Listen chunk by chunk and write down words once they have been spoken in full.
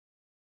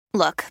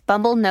Look,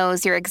 Bumble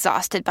knows you're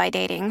exhausted by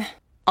dating.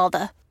 All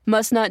the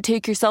must not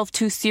take yourself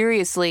too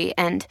seriously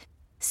and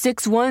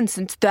 6'1"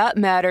 since that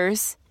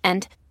matters.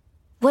 And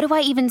what do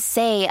I even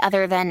say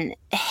other than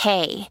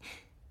hey?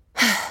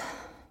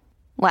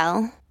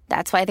 Well,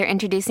 that's why they're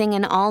introducing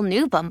an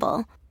all-new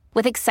Bumble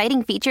with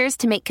exciting features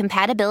to make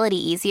compatibility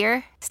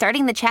easier,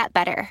 starting the chat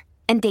better,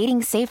 and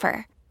dating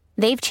safer.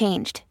 They've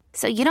changed,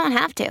 so you don't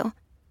have to.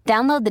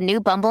 Download the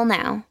new Bumble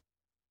now.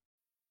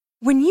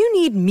 When you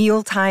need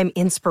mealtime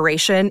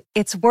inspiration,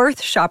 it's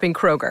worth shopping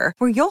Kroger,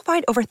 where you'll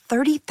find over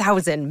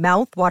 30,000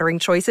 mouth-watering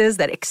choices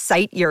that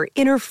excite your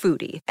inner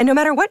foodie. And no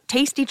matter what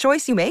tasty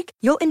choice you make,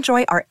 you'll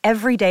enjoy our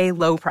everyday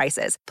low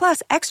prices,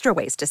 plus extra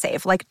ways to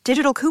save, like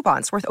digital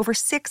coupons worth over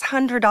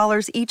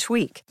 $600 each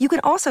week. You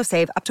can also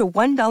save up to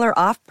 $1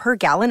 off per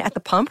gallon at the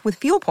pump with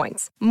fuel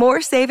points.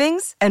 More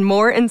savings and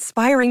more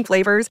inspiring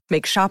flavors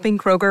make shopping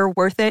Kroger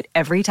worth it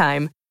every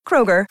time.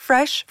 Kroger,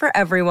 fresh for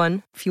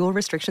everyone. Fuel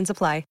restrictions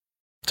apply.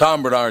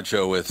 Tom Bernard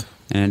Show with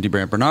Andy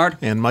Brandt Bernard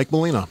and Mike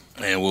Molina.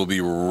 And we'll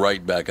be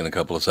right back in a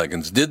couple of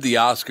seconds. Did the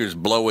Oscars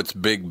blow its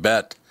big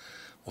bet?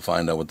 We'll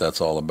find out what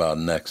that's all about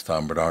next.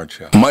 Tom Bernard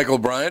Show. Michael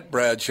Bryant,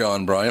 Bradshaw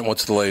and Bryant,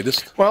 what's the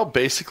latest? Well,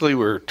 basically,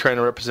 we're trying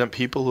to represent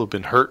people who have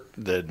been hurt,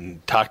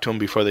 then talk to them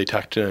before they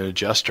talk to an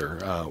adjuster.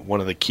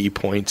 One of the key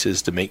points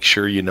is to make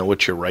sure you know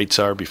what your rights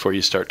are before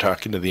you start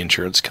talking to the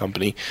insurance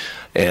company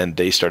and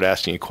they start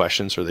asking you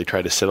questions or they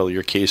try to settle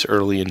your case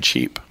early and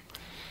cheap.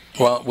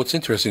 Well, what's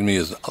interesting to me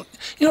is,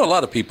 a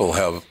lot of people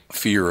have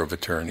fear of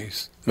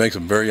attorneys. It makes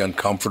them very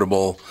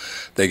uncomfortable.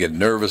 They get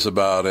nervous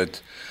about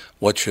it.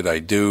 What should I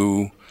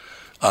do?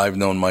 I've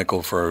known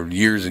Michael for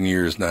years and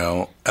years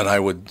now, and I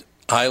would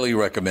highly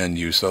recommend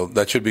you. So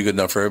that should be good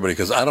enough for everybody,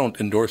 because I don't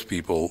endorse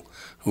people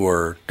who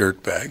are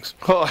dirtbags.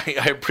 Well,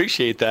 I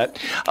appreciate that.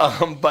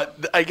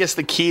 But I guess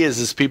the key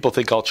is people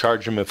think I'll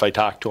charge them if I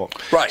talk to them.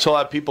 Right. So a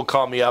lot of people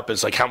call me up.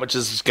 It's like, how much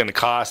is this going to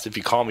cost if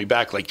you call me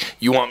back? Like,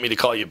 you want me to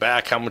call you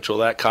back? How much will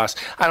that cost?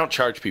 I don't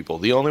charge people.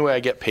 The only way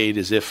I get paid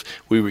is if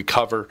we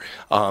recover,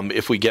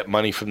 if we get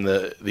money from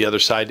the other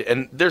side.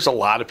 And there's a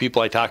lot of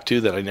people I talk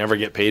to that I never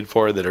get paid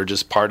for that are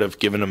just part of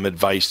giving them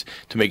advice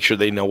to make sure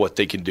they know what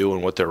they can do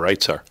and what their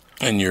rights are.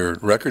 And your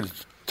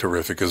record's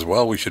terrific as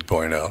well, we should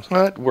point out.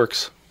 Well, it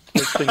works.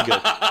 It's been good.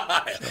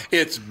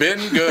 It's been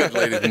good,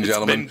 ladies and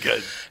gentlemen. It's been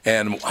good.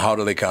 And how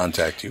do they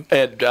contact you?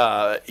 And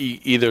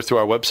either through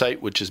our website,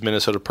 which is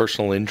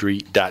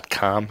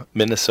minnesotapersonalinjury.com,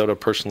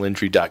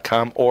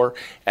 minnesotapersonalinjury.com, or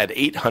at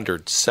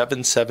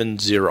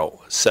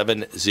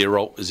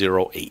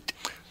 800-770-7008.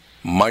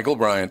 Michael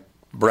Bryant,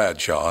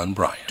 Bradshaw and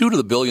Bryant. Due to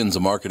the billions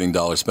of marketing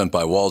dollars spent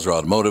by Walser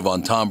Automotive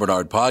on Tom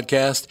Bernard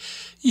Podcast,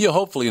 you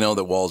hopefully know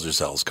that Walser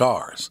sells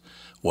cars.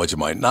 What you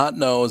might not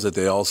know is that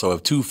they also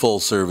have 2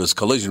 full-service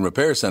collision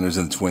repair centers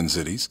in the Twin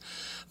Cities.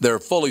 They're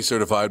fully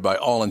certified by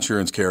all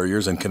insurance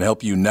carriers and can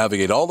help you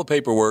navigate all the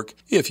paperwork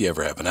if you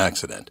ever have an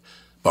accident.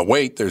 But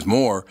wait, there's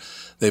more.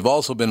 They've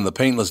also been in the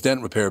paintless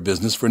dent repair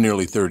business for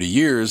nearly 30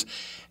 years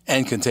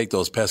and can take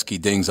those pesky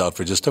dings out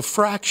for just a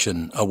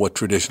fraction of what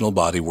traditional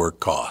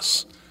bodywork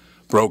costs.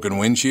 Broken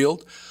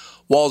windshield?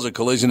 Walser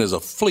Collision has a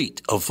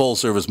fleet of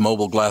full-service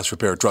mobile glass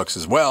repair trucks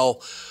as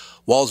well.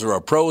 Walser are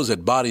pros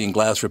at body and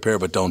glass repair,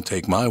 but don't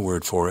take my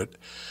word for it.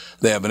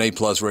 They have an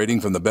A-plus rating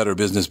from the Better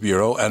Business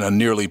Bureau and a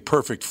nearly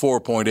perfect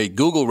 4.8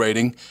 Google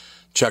rating.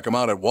 Check them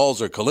out at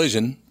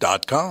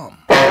walsercollision.com.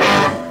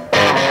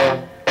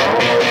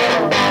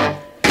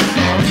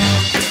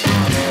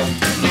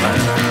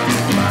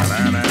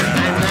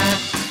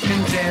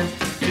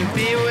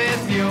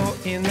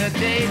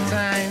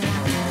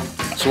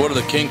 So what are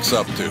the Kinks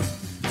up to?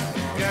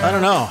 I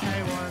don't know.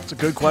 It's a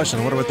good question.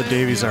 I wonder what the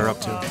Davies are up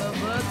to.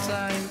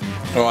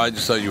 Oh, I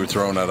just thought you were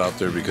throwing that out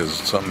there because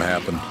something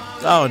happened.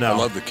 Oh, no. I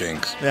love the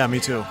Kinks. Yeah, me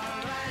too.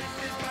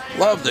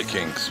 Love the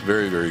Kinks.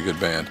 Very, very good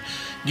band.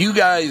 Do you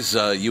guys,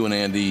 you and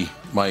Andy,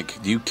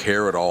 Mike, do you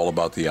care at all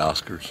about the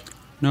Oscars?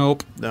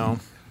 Nope. No.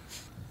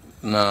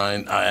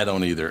 No, I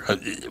don't either.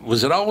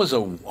 Was it always a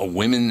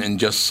women and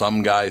just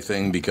some guy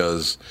thing?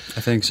 Because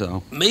I think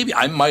so. Maybe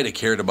I might have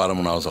cared about them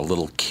when I was a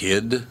little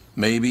kid,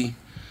 maybe.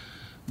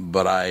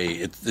 But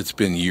it's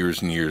been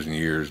years and years and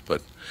years.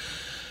 But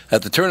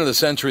at the turn of the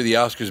century, the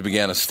Oscars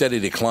began a steady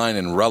decline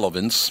in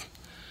relevance,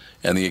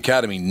 and the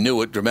Academy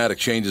knew it. Dramatic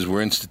changes were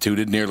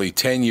instituted nearly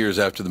 10 years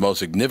after the most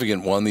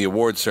significant one. The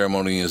award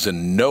ceremony is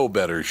in no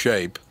better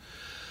shape.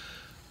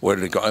 Where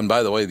did it go? And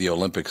by the way, the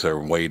Olympics are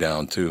way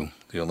down, too.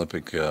 The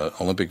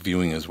Olympic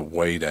viewing is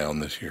way down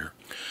this year.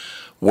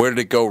 Where did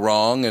it go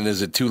wrong, and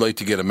is it too late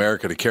to get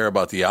America to care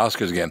about the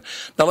Oscars again?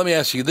 Now, let me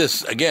ask you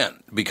this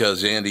again,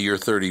 because, Andy, you're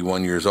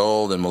 31 years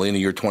old, and Melina,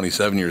 you're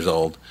 27 years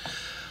old.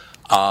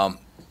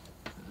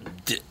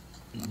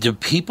 Do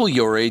people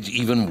your age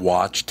even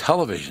watch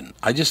television?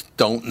 I just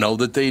don't know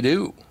that they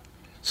do.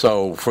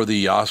 So for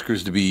the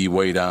Oscars to be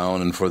way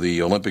down and for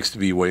the Olympics to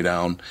be way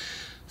down,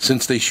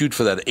 since they shoot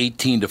for that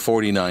 18 to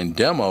 49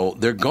 demo,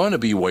 they're going to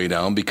be way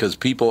down because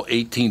people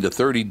 18 to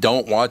 30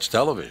 don't watch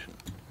television.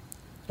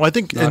 Well, I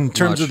think Not in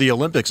terms much. of the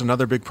Olympics,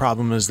 another big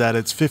problem is that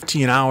it's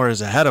 15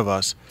 hours ahead of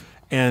us.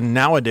 And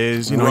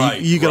nowadays, you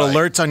get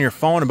alerts on your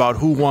phone about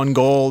who won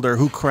gold or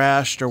who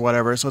crashed or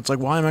whatever. So it's like,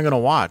 why am I going to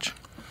watch?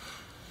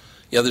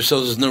 Yeah,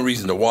 there's no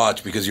reason to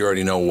watch because you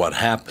already know what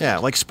happened. Yeah,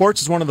 like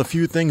sports is one of the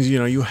few things,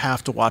 you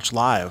have to watch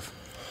live,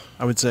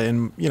 I would say.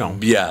 And,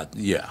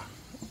 Yeah.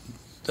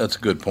 That's a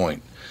good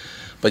point.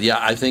 But, yeah,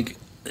 I think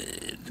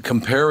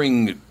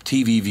comparing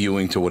TV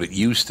viewing to what it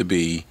used to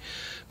be,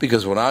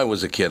 because when I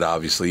was a kid,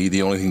 obviously,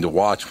 the only thing to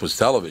watch was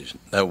television.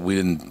 That we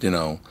didn't,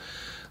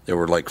 there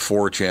were like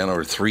 4 channels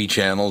or 3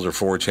 channels or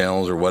 4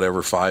 channels or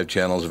whatever, 5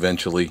 channels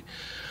eventually.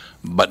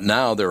 But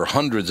now there are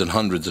hundreds and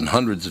hundreds and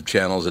hundreds of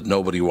channels that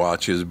nobody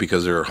watches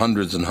because there are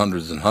hundreds and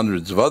hundreds and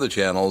hundreds of other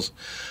channels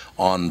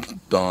on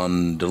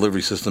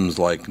delivery systems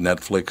like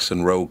Netflix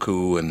and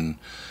Roku and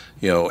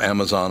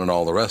Amazon and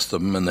all the rest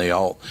of them, and they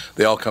all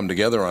come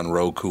together on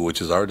Roku,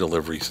 which is our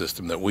delivery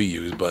system that we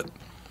use. But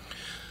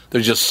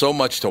there's just so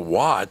much to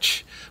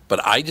watch. But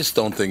I just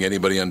don't think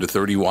anybody under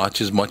 30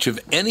 watches much of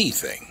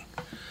anything.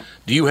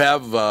 Do you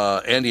have,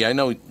 Andy, I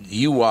know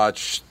you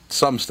watch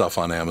some stuff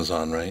on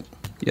Amazon, right?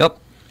 Yep.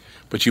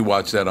 But you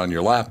watch that on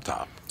your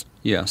laptop.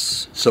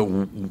 Yes.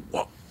 So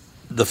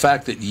the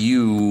fact that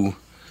you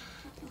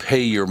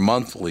pay your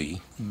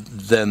monthly,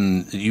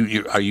 then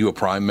are you a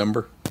Prime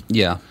member?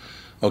 Yeah.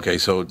 Okay,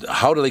 so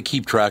how do they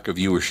keep track of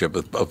viewership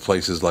of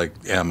places like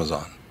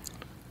Amazon?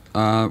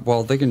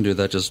 Well, they can do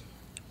that just,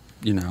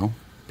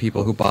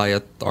 people who buy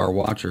it are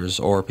watchers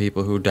or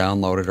people who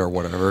download it or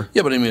whatever.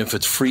 Yeah, but I mean, if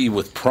it's free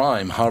with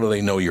Prime, how do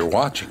they know you're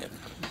watching it?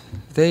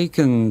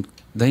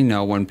 They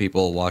know when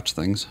people watch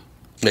things.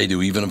 They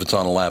do, even if it's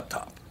on a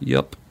laptop?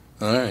 Yep.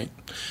 All right.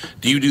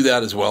 Do you do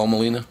that as well,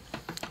 Melina?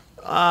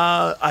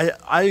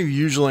 I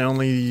usually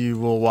only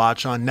will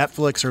watch on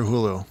Netflix or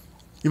Hulu,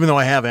 even though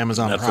I have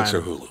Amazon Prime. Netflix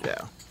or Hulu?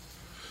 Yeah.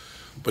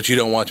 But you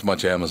don't watch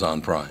much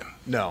Amazon Prime?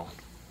 No.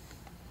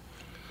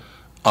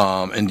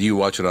 And do you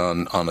watch it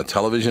on a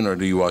television or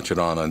do you watch it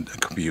on a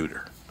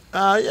computer?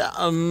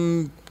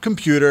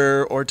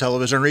 Computer or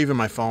television or even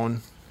my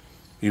phone.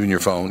 Even your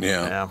phone,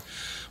 yeah. Yeah.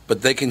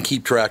 But they can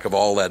keep track of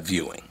all that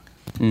viewing.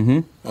 Mm-hmm.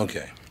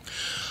 Okay.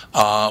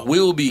 We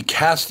will be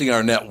casting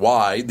our net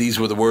wide. These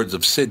were the words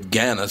of Sid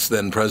Ganis,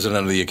 then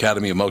president of the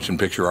Academy of Motion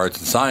Picture Arts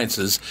and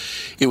Sciences.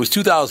 It was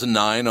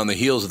 2009, on the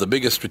heels of the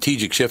biggest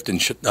strategic shift in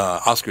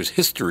Oscars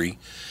history.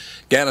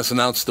 Ganis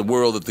announced to the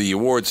world that the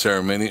award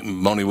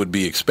ceremony would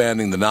be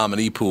expanding the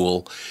nominee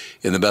pool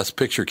in the Best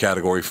Picture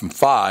category from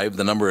 5,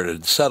 the number it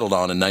had settled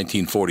on in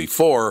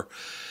 1944,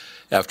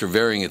 after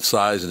varying its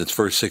size in its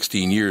first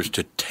 16 years,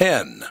 to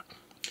 10.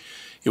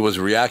 It was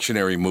a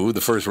reactionary move, the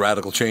first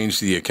radical change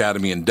to the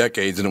Academy in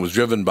decades, and it was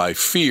driven by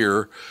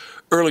fear.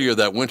 Earlier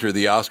that winter,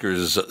 the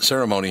Oscars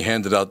ceremony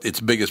handed out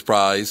its biggest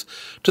prize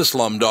to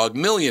Slumdog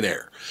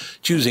Millionaire,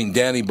 choosing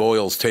Danny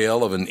Boyle's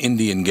tale of an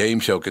Indian game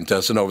show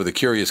contestant over the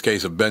curious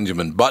case of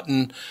Benjamin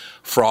Button,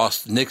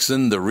 Frost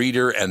Nixon, The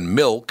Reader, and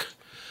Milk.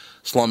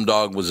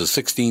 Slumdog was the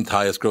 16th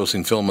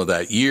highest-grossing film of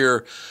that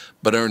year,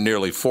 but earned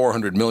nearly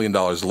 $400 million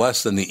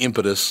less than the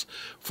impetus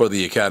for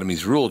the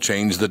Academy's rule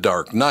change, The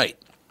Dark Knight.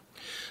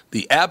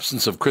 The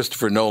absence of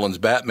Christopher Nolan's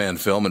Batman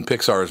film and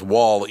Pixar's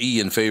Wall-E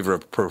in favor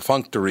of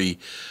perfunctory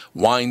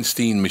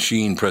Weinstein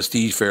machine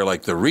prestige fare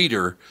like The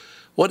Reader.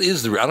 What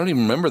is I don't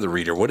even remember The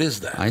Reader. What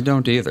is that? I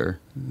don't either.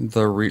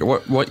 The Reader.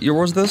 What year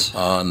was this?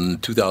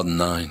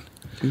 2009.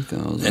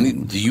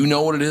 2000. Do you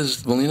know what it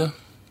is, Melina?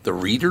 The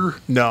Reader?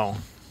 No.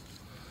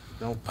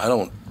 Nope. I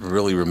don't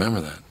really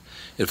remember that.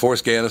 It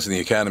forced Ganis in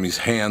the Academy's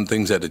hand.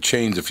 Things had to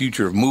change. The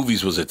future of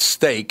movies was at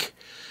stake.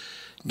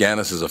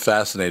 Ganis is a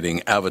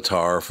fascinating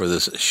avatar for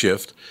this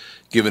shift.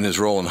 Given his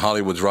role in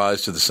Hollywood's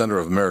rise to the center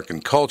of American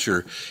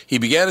culture, he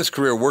began his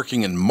career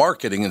working in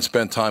marketing and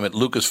spent time at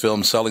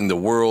Lucasfilm selling the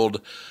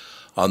world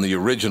on the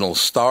original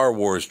Star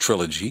Wars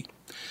trilogy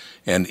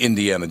and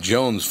Indiana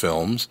Jones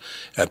films.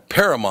 At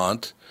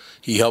Paramount,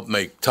 he helped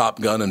make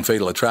Top Gun and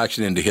Fatal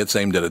Attraction into hits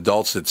aimed at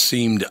adults that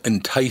seemed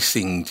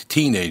enticing to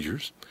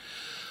teenagers.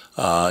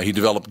 He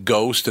developed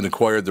Ghost and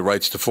acquired the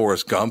rights to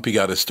Forrest Gump. He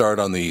got his start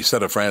on the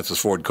set of Francis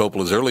Ford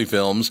Coppola's early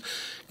films,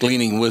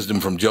 gleaning wisdom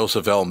from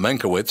Joseph L.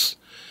 Mankiewicz,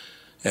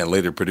 and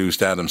later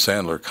produced Adam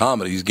Sandler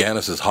comedies.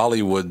 Ganis is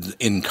Hollywood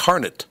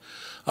incarnate,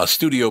 a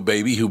studio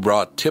baby who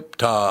brought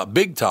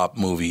big top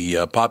movie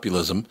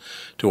populism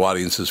to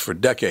audiences for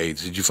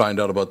decades. Did you find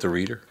out about The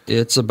Reader?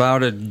 It's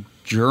about a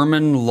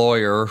German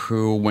lawyer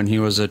who, when he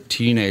was a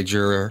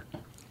teenager,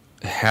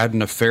 had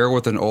an affair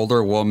with an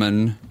older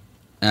woman,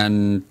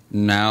 and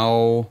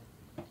now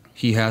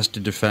he has to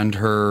defend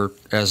her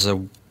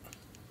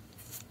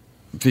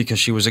because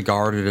she was a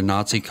guard at a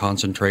Nazi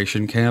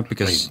concentration camp.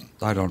 Because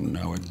I don't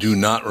know. Do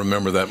not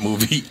remember that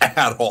movie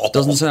at all.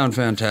 Doesn't sound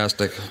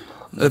fantastic.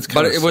 But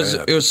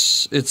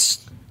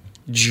it's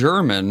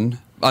German.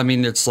 I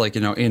mean, it's like,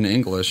 in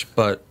English,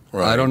 but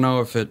right. I don't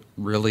know if it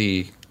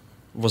really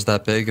was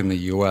that big in the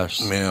U.S.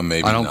 Yeah,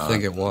 maybe I don't not.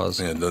 think it was.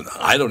 Yeah,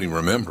 I don't even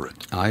remember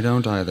it. I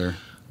don't either.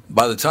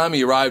 By the time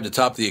he arrived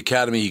atop the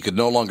Academy, he could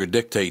no longer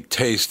dictate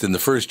taste. In the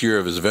first year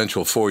of his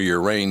eventual 4-year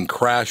reign,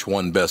 Crash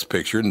won Best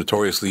Picture,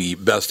 notoriously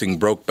besting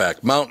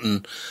Brokeback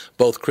Mountain,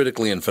 both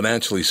critically and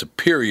financially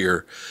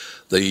superior.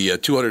 The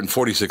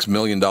 $246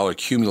 million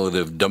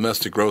cumulative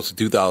domestic gross of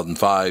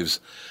 2005's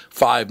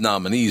 5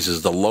 nominees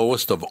is the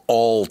lowest of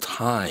all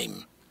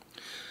time.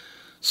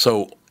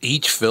 So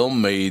each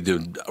film made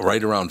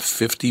right around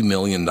 $50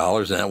 million,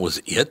 and that was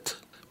it?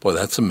 Boy,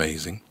 that's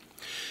amazing.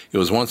 It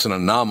was once an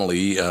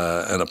anomaly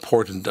and a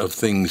portent of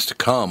things to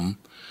come.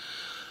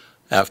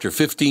 After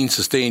 15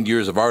 sustained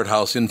years of art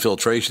house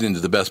infiltration into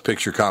the Best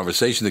Picture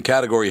conversation, the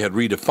category had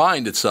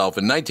redefined itself.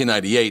 In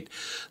 1998,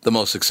 the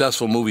most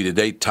successful movie to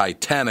date,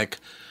 Titanic,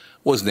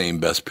 was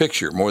named Best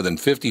Picture. More than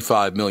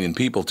 55 million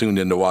people tuned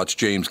in to watch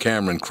James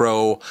Cameron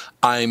crow,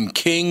 "I'm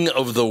king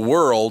of the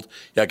world."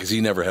 Yeah, because he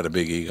never had a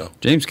big ego.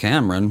 James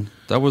Cameron?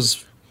 That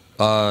was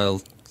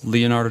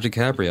Leonardo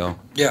DiCaprio.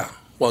 Yeah.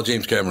 Well,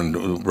 James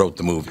Cameron wrote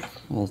the movie.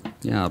 Well,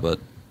 yeah,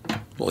 but...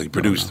 Well, he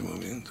produced the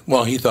movie.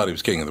 Well, he thought he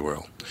was king of the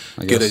world.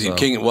 I guess so.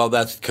 King. Well,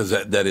 that's because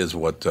that is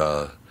what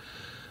Leonardo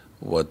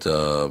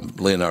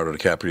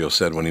DiCaprio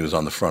said when he was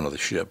on the front of the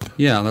ship.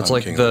 Yeah, that's I'm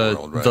like king of the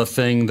world, right? the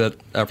thing that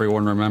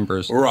everyone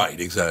remembers. Right,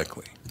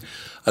 exactly.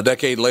 A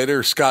decade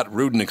later, Scott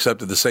Rudin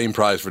accepted the same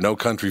prize for No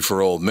Country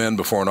for Old Men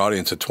before an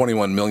audience of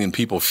 21 million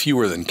people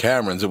fewer than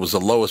Cameron's. It was the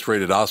lowest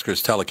rated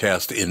Oscars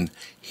telecast in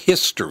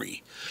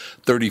history,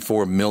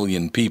 34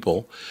 million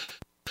people.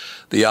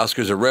 The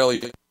Oscars are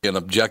rarely an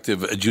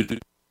objective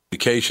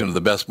adjudication of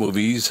the best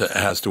movies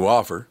has to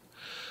offer.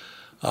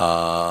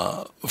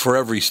 For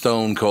every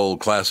stone-cold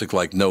classic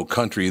like No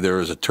Country,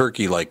 there is a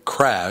turkey like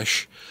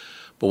Crash.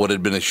 But what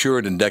had been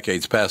assured in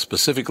decades past,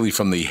 specifically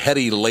from the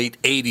heady late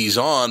 80s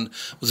on,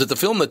 was that the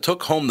film that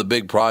took home the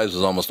big prize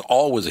was almost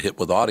always a hit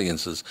with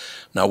audiences.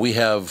 Now we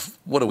have,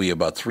 what are we,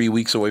 about 3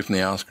 weeks away from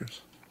the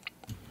Oscars?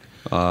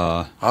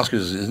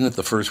 Oscars, isn't it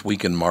the first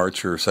week in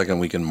March or second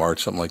week in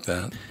March, something like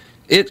that?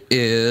 It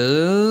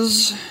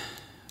is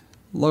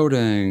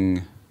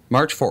loading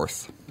March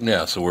 4th.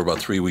 Yeah, so we're about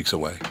 3 weeks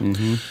away.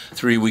 Mm-hmm.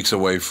 3 weeks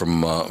away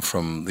from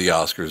the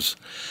Oscars.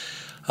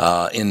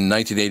 In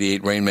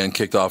 1988, Rain Man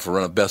kicked off a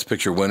run of Best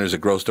Picture winners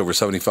that grossed over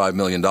 $75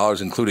 million,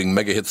 including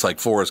mega hits like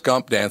Forrest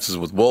Gump, Dances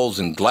with Wolves,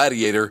 and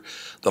Gladiator.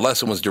 The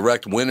lesson was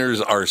direct.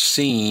 Winners are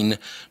seen.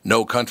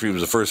 No Country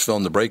was the first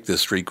film to break this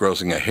streak,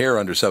 grossing a hair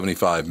under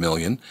 $75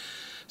 million.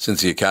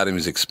 Since the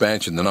Academy's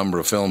expansion, the number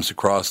of films to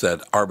cross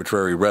that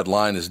arbitrary red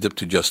line has dipped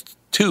to just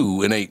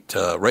 2 in 8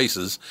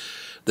 races.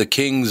 The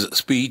King's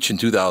Speech in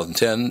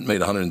 2010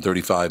 made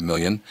 $135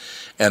 million,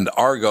 and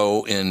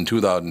Argo in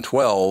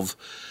 2012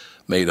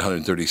 made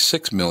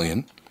 $136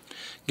 million.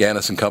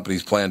 Gannis and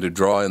Company's plan to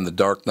draw in the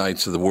Dark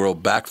Knights of the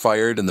world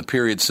backfired, and the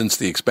period since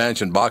the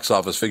expansion box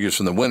office figures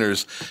from the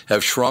winners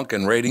have shrunk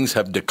and ratings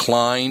have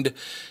declined,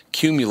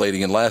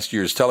 accumulating in last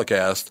year's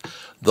telecast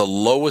the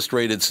lowest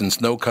rated since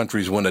No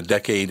Country's won a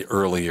decade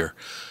earlier.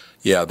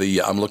 Yeah,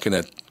 I'm looking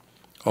at,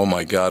 oh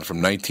my God,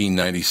 from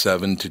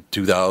 1997 to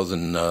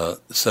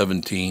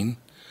 2017.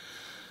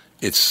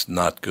 It's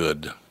not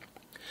good.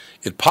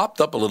 It popped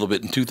up a little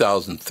bit in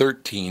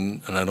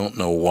 2013, and I don't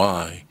know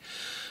why,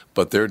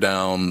 but they're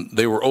down.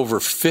 They were over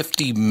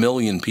 50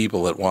 million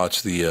people that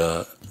watched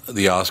the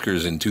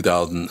Oscars in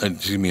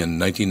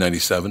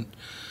 1997.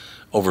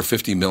 Over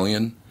 50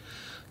 million.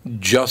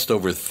 Just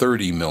over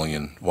 30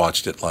 million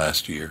watched it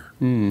last year.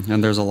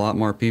 And there's a lot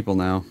more people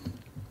now.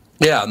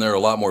 Yeah, and there are a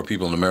lot more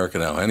people in America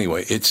now.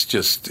 Anyway,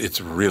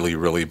 it's really,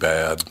 really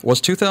bad. Was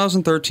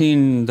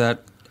 2013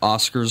 that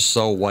Oscars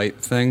so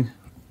white thing?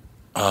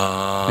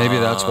 Maybe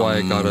that's why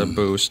it got a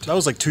boost. That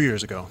was like 2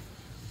 years ago.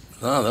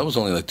 No, that was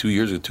only like 2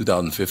 years ago,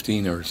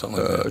 2015 or something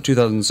like that.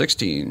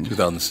 2016.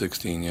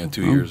 2016, yeah,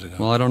 2 years ago.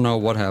 Well, I don't know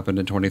what happened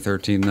in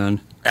 2013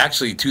 then.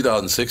 Actually,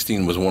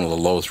 2016 was one of the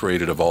lowest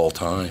rated of all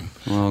time.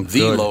 Oh,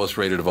 the good. lowest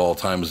rated of all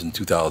time was in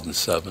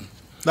 2007.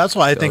 That's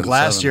why I think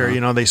last year,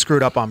 2007, they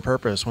screwed up on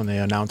purpose when they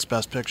announced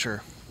Best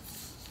Picture.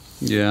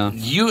 Yeah.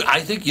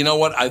 I think, you know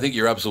what? I think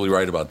you're absolutely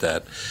right about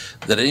that.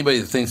 That anybody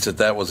that thinks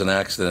that was an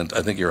accident,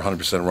 I think you're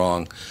 100%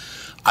 wrong.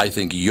 I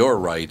think you're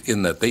right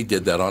in that they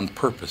did that on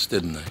purpose,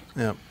 didn't they?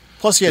 Yeah.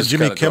 Plus, you had Just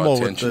Jimmy kinda draw Kimmel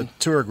with attention. the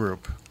tour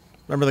group.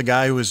 Remember the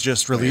guy who was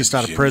just released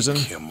out of prison?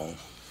 Jimmy Kimmel.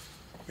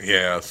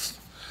 Yes.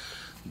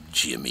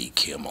 Jimmy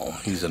Kimmel.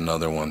 He's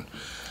another one.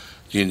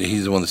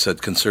 He's the one that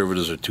said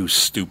conservatives are too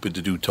stupid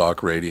to do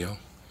talk radio.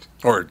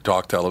 Or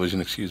talk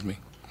television, excuse me.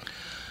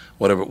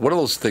 Whatever. What are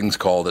those things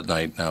called at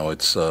night now?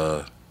 It's,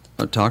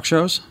 Talk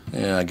shows?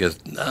 yeah, I guess.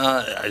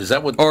 Is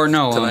that what Or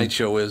no, Tonight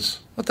Show is?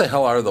 What the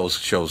hell are those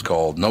shows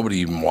called? Nobody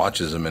even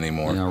watches them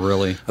anymore. Yeah,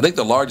 really. I think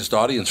the largest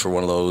audience for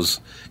one of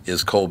those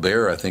is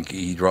Colbert. I think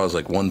he draws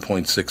like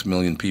 1.6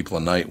 million people a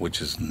night,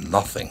 which is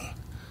nothing.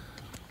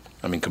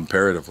 I mean,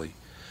 comparatively.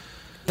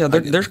 Yeah,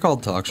 they're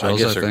called talk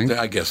shows, I think.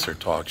 I guess they're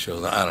talk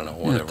shows. I don't know,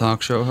 whatever. Yeah,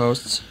 talk show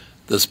hosts.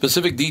 The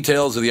specific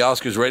details of the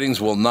Oscars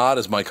ratings will not,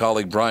 as my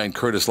colleague Brian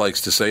Curtis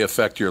likes to say,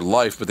 affect your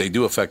life, but they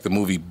do affect the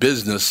movie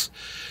business.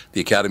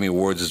 The Academy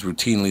Awards is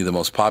routinely the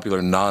most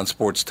popular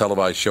non-sports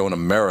televised show in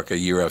America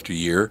year after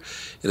year.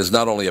 It is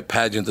not only a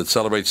pageant that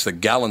celebrates the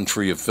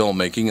gallantry of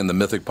filmmaking and the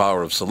mythic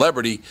power of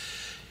celebrity,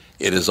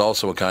 it is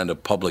also a kind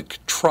of public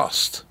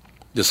trust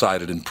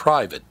decided in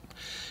private.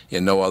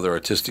 In no other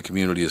artistic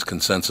community is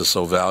consensus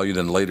so valued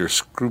and later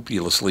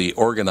scrupulously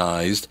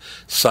organized,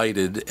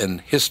 cited,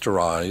 and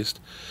historicized,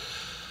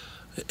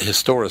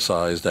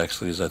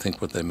 actually, is I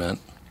think what they meant.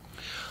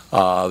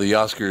 The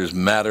Oscars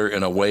matter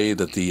in a way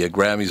that the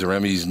Grammys or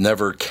Emmys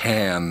never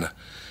can,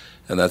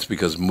 and that's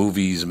because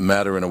movies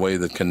matter in a way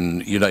that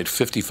can unite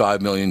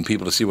 55 million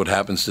people to see what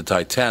happens to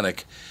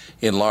Titanic,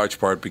 in large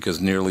part because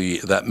nearly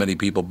that many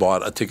people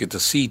bought a ticket to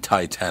see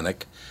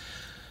Titanic.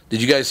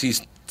 Did you guys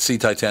see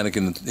Titanic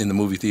in the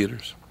movie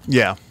theaters?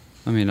 Yeah.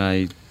 I mean,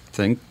 I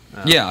think.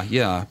 Yeah.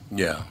 Yeah.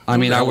 I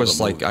mean, I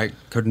was like, I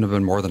couldn't have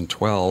been more than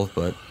 12,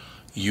 but.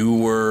 You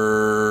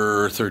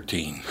were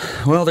 13.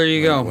 Well, there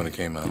you go. When it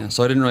came out. Yeah,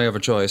 so I didn't really have a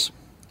choice.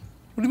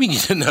 What do you mean you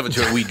didn't have a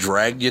choice? We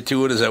dragged you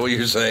to it? Is that what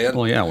you're saying?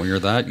 Well, yeah, when you're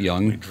that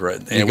young.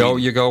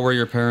 You go where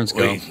your parents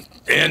go.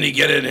 Andy,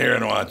 get in here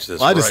and watch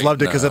this. Well, I just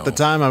loved it because at the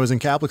time I was in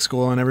Catholic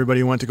school and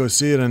everybody went to go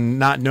see it and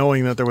not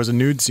knowing that there was a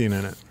nude scene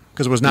in it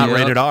because it was not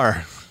rated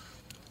R.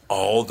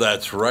 Oh,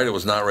 that's right. It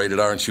was not rated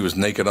R, and she was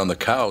naked on the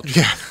couch.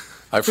 Yeah.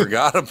 I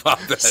forgot about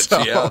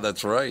that. Yeah,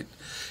 that's right.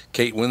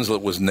 Kate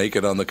Winslet was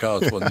naked on the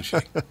couch, wasn't she?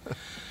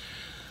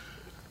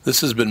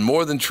 This has been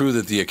more than true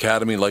that the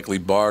Academy likely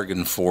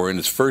bargained for. In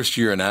its first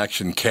year in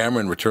action,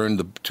 Cameron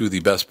returned to the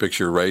Best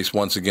Picture race,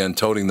 once again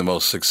toting the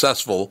most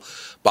successful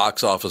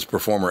box office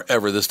performer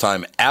ever, this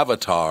time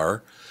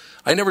Avatar.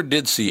 I never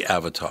did see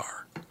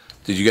Avatar.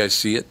 Did you guys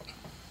see it?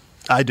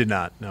 I did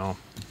not, no.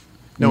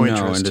 No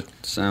interest. And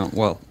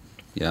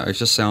it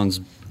just sounds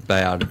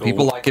bad.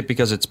 People like it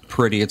because it's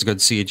pretty, it's good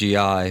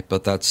CGI,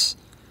 but that's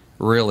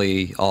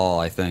really all,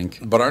 I think.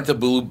 But aren't the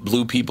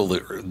blue people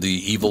the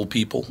evil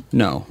people?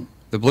 No.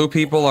 The blue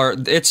people are,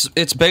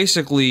 it's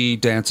basically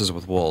Dances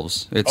with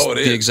Wolves. It's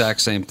the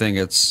exact same thing.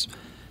 It's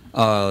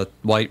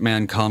white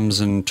man comes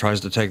and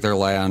tries to take their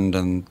land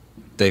and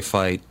they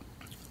fight.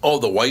 Oh,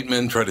 the white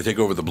men try to take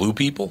over the blue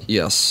people?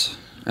 Yes.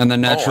 And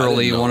then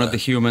naturally one of the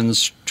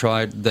humans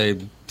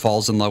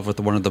falls in love with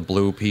one of the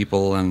blue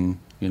people and,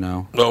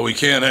 Well, we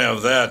can't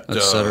have that.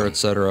 Et cetera, et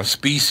cetera.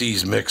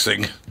 Species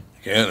mixing.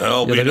 Can't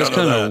help it. Yeah, that is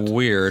kind of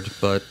weird,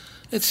 but...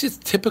 It's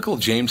just typical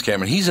James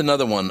Cameron. He's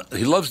another one.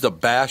 He loves to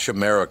bash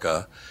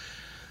America,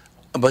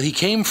 but he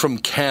came from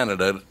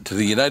Canada to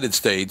the United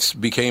States,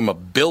 became a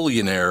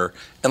billionaire,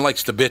 and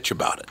likes to bitch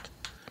about it.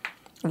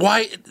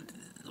 Why?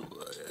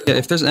 Yeah,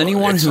 if there's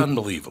anyone who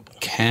unbelievable.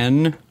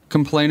 Can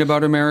complain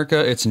about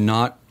America, it's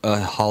not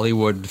a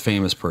Hollywood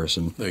famous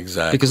person.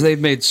 Exactly. Because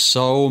they've made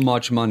so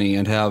much money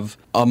and have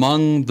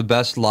among the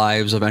best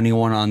lives of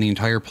anyone on the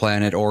entire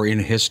planet or in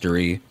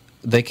history.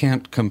 They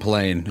can't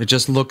complain. It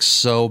just looks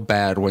so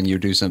bad when you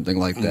do something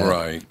like that.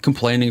 Right.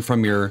 Complaining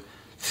from your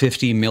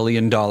 $50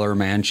 million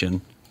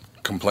mansion.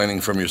 Complaining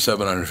from your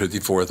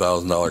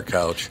 $754,000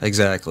 couch.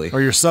 Exactly.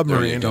 Or your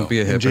submarine. Don't be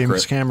a hypocrite. In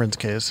James Cameron's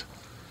case.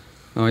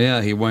 Oh,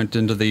 yeah. He went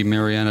into the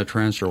Mariana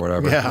Trench or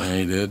whatever. Yeah,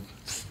 he did.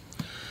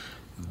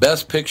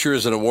 Best Picture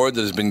is an award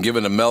that has been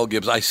given to Mel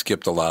Gibson. I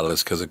skipped a lot of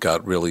this because it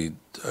got really,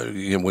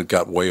 it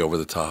got way over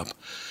the top.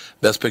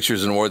 Best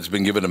Pictures and Awards have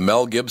been given to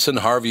Mel Gibson,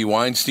 Harvey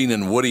Weinstein,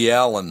 and Woody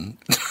Allen.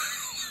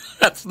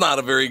 That's not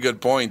a very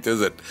good point, is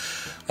it?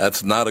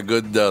 That's not a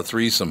good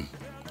threesome.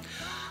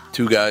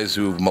 Two guys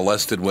who've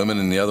molested women,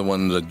 and the other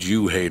one's a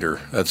Jew hater.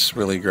 That's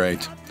really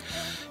great.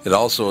 It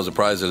also is a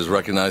prize that has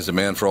recognized a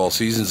man for all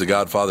seasons, The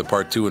Godfather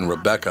Part 2 and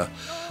Rebecca.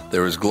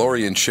 There is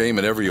glory and shame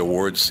at every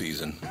awards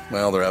season.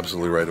 Well, they're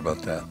absolutely right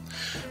about that.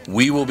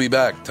 We will be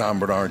back. Tom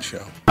Bernard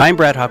Show. I'm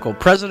Brad Huckle,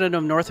 president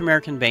of North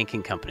American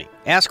Banking Company.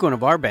 Ask one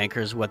of our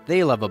bankers what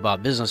they love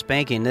about business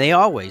banking. They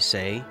always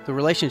say the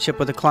relationship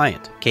with the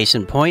client. Case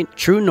in point,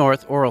 True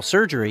North Oral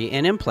Surgery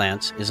and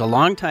Implants is a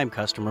longtime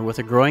customer with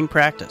a growing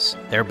practice.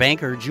 Their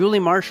banker, Julie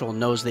Marshall,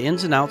 knows the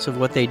ins and outs of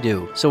what they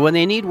do. So when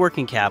they need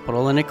working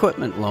capital, an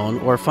equipment loan,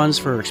 or funds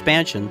for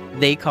expansion,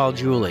 they call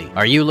Julie.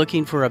 Are you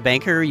looking for a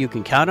banker you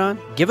can count on?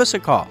 Give us a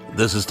call.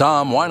 This is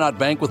Tom. Why not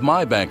bank with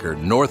my banker,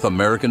 North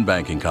American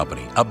Banking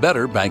Company? A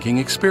better banking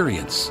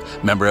experience.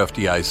 Member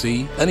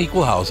FDIC, an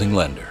equal housing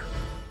lender.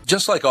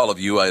 Just like all of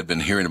you, I had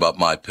been hearing about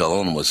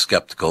MyPillow and was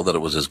skeptical that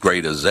it was as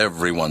great as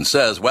everyone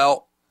says.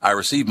 Well, I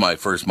received my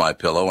first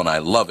MyPillow and I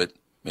love it.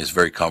 It's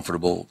very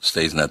comfortable,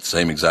 stays in that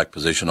same exact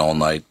position all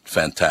night.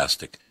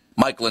 Fantastic.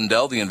 Mike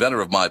Lindell, the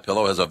inventor of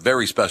MyPillow, has a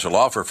very special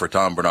offer for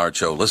Tom Bernard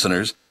Show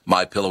listeners.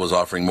 MyPillow is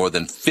offering more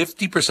than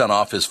 50%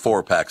 off his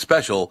 4-pack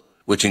special,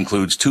 which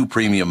includes 2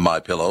 premium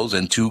MyPillows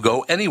and 2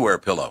 Go Anywhere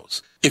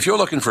pillows. If you're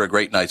looking for a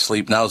great night's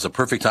sleep, now's the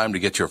perfect time to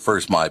get your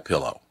first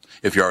MyPillow.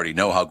 If you already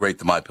know how great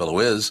the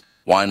MyPillow is,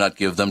 why not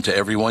give them to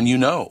everyone you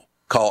know?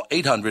 Call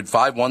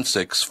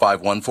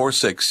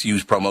 800-516-5146,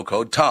 use promo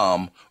code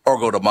TOM, or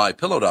go to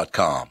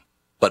MyPillow.com.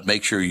 But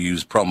make sure you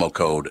use promo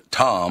code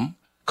TOM.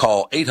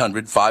 Call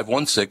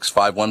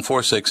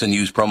 800-516-5146 and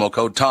use promo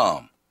code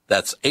TOM.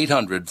 That's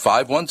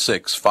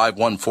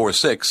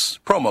 800-516-5146,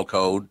 promo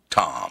code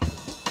TOM.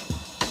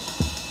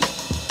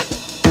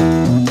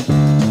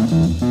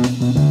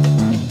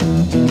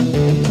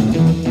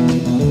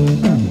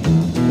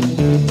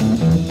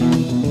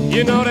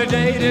 You know the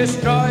day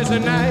destroys the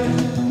night,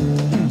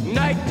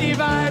 night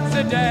divides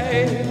the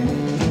day.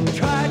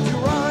 Try to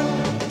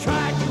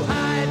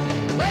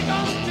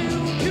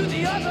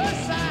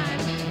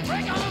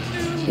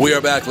We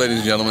are back, ladies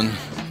and gentlemen.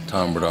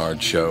 Tom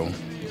Bernard Show.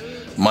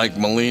 Mike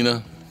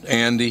Molina,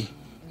 Andy,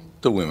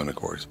 the women, of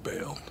course,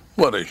 bailed.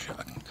 What a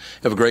shock.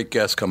 Have a great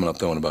guest coming up,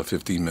 though, in about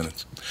 15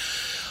 minutes.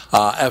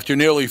 After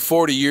nearly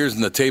 40 years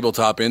in the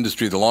tabletop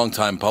industry, the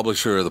longtime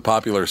publisher of the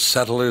popular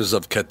Settlers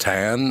of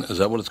Catan, is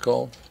that what it's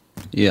called?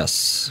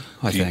 Yes,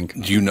 I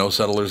think. Do you know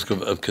Settlers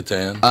of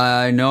Catan?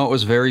 I know it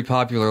was very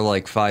popular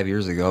like 5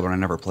 years ago, but I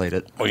never played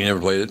it. Oh, you never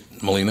played it,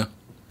 Molina?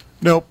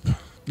 Nope.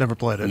 Never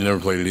played it. You never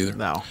played it either?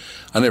 No.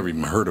 I never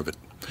even heard of it.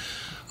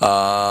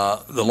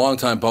 The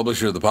longtime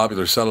publisher of the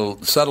popular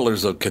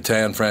Settlers of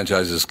Catan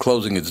franchise is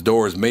closing its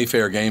doors.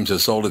 Mayfair Games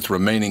has sold its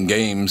remaining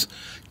games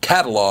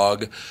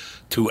catalog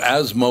to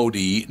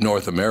Asmodee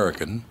North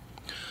American,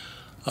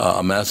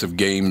 a massive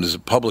games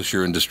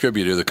publisher and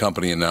distributor, the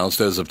company announced.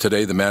 As of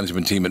today, the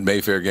management team at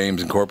Mayfair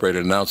Games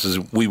Incorporated announces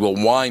we will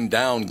wind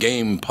down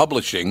game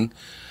publishing.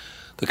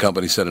 The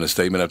company said in a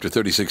statement, after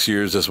 36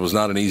 years, this was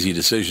not an easy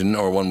decision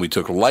or one we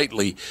took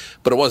lightly,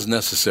 but it was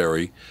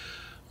necessary.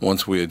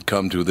 Once we had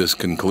come to this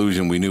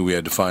conclusion, we knew we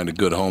had to find a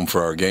good home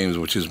for our games,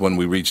 which is when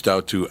we reached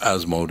out to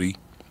Asmodee.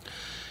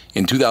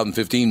 In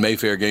 2015,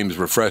 Mayfair Games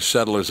refreshed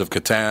Settlers of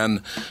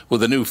Catan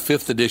with a new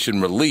 5th edition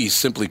release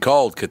simply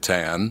called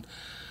Catan.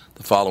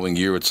 The following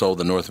year, it sold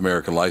the North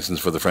American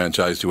license for the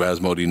franchise to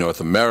Asmodee North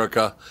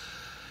America.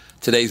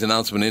 Today's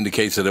announcement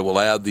indicates that it will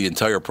add the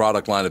entire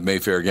product line of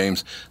Mayfair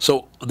Games.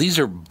 So these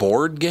are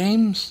board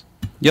games?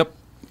 Yep.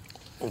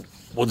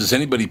 Well, does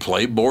anybody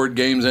play board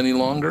games any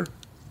longer?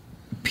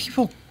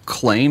 People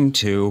claim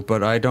to,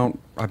 but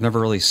I've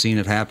never really seen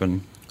it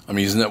happen. I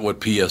mean, isn't that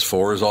what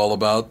PS4 is all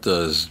about,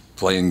 is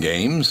playing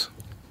games?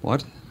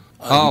 What?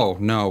 Oh,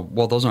 no.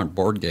 Well, those aren't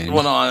board games.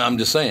 Well, no, I'm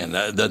just saying.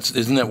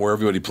 Isn't that where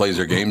everybody plays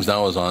their games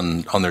now, is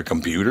on their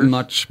computer?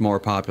 Much more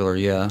popular,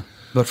 yeah.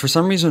 But for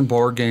some reason,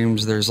 board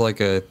games, there's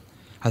like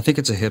I think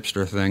it's a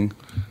hipster thing.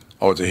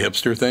 Oh, it's a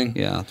hipster thing?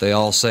 Yeah, they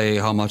all say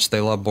how much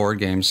they love board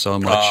games so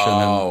much,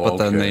 but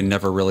then they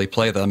never really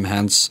play them,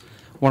 hence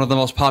one of the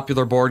most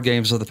popular board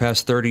games of the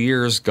past 30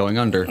 years going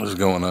under. It was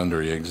going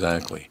under, yeah,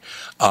 exactly.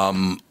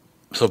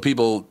 So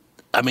people,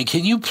 I mean,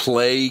 can you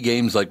play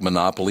games like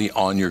Monopoly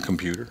on your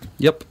computer?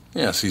 Yep.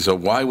 Yeah, see, so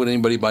why would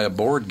anybody buy a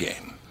board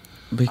game?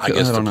 Because, I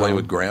guess I to don't play know.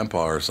 with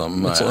Grandpa or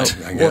something. I Well, guess.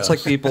 it's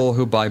like people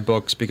who buy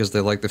books because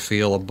they like the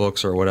feel of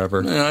books or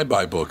whatever. Yeah, I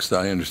buy books.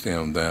 I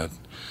understand that.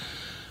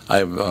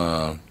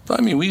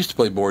 We used to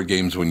play board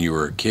games when you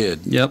were a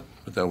kid. Yep.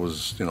 But that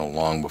was,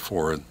 long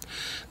before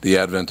the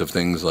advent of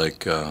things like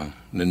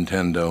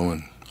Nintendo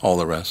and all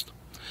the rest.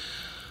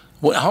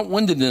 How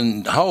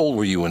old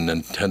were you when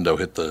Nintendo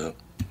hit the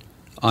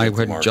I the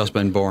had market? just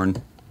been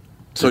born.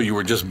 So you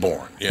were just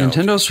born. Yeah.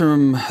 Nintendo's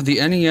from the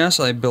NES,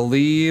 I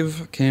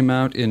believe, came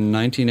out in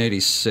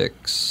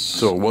 1986.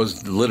 So it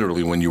was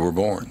literally when you were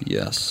born.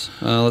 Yes.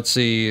 Let's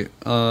see.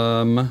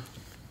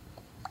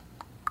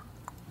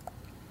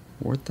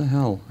 What the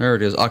hell? There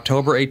it is.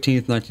 October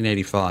 18th,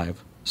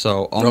 1985.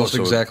 So almost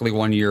exactly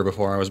 1 year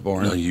before I was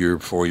born. A year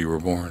before you were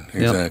born.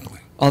 Exactly.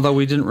 Yep. Although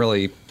we didn't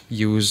really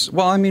use...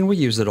 Well, I mean, we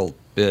used it a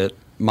bit.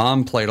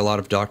 Mom played a lot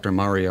of Dr.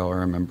 Mario, I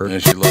remember.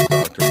 And she loved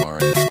Dr.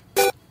 Mario.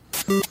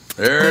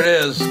 There it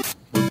is.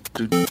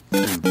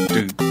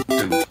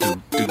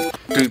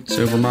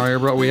 Super Mario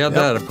Bros. We had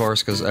that, of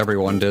course, because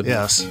everyone did.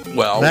 Yes.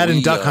 Well, that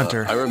and Duck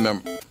Hunter. I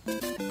remember.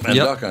 And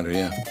Duck Hunter,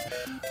 yeah.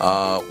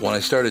 When I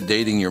started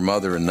dating your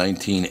mother in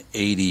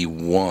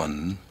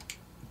 1981,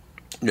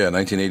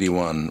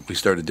 we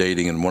started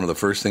dating, and one of the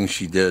first things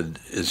she did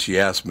is she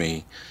asked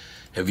me,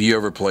 have you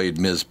ever played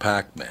Ms.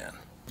 Pac-Man?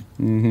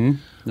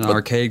 Mm-hmm.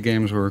 Arcade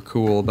games were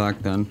cool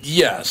back then.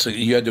 Yeah, so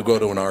you had to go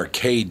to an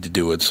arcade to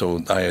do it,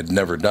 so I had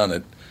never done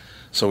it.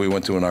 So we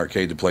went to an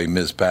arcade to play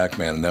Ms.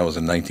 Pac-Man, and that was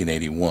in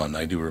 1981.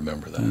 I do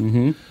remember that.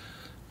 Mm-hmm.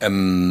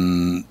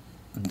 And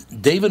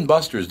Dave &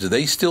 Buster's, are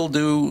they still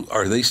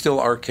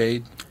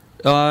arcade?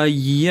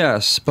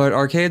 Yes, but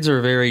arcades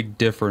are very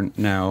different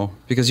now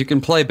because you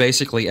can play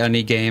basically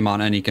any game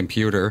on any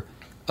computer.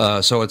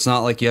 So it's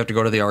not like you have to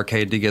go to the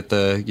arcade to get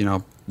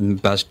the,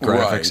 best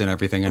graphics and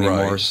everything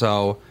anymore. Right.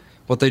 So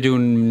what they do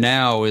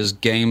now is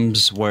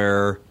games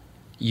where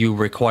you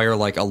require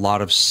like a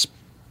lot of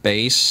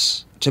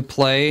space to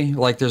play.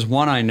 Like there's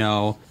one I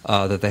know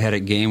that they had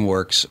at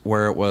GameWorks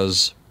where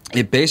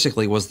it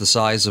basically was the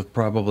size of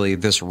probably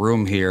this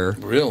room here.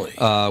 Really?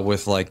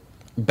 With like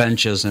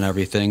benches and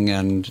everything,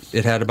 and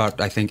it had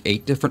about, I think,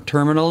 8 different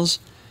terminals.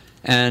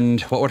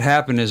 And what would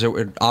happen is it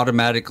would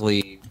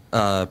automatically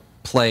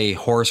play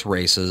horse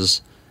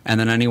races, and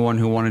then anyone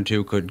who wanted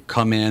to could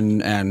come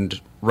in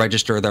and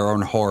register their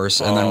own horse,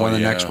 and then when the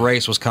next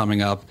race was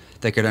coming up,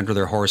 they could enter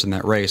their horse in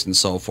that race and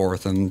so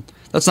forth. And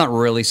that's not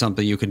really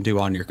something you can do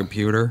on your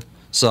computer.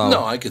 So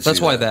no, I could see that's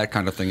why that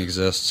kind of thing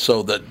exists.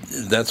 So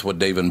that's what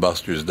Dave &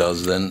 Buster's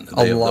does then?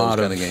 They have those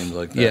kind of games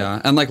like that?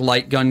 Yeah, and like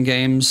light gun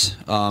games.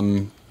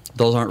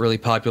 those aren't really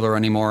popular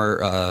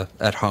anymore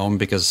at home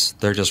because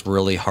they're just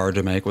really hard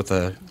to make with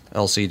a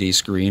LCD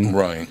screen.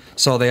 Right.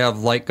 So they have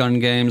light gun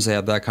games. They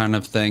have that kind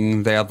of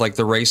thing. They have like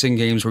the racing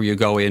games where you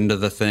go into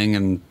the thing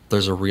and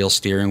there's a real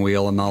steering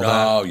wheel and all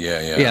that. Oh,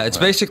 yeah. Yeah, it's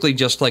right. basically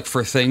just like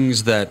for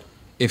things that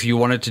if you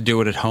wanted to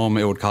do it at home,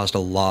 it would cost a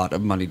lot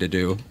of money to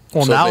do.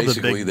 Well, So now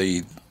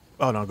basically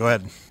Oh, no, go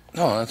ahead.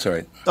 No, that's all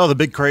right. Oh, the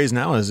big craze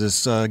now is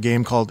this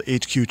game called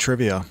HQ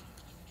Trivia.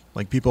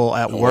 Like people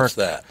at work. What's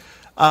that?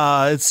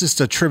 It's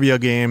just a trivia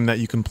game that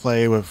you can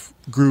play with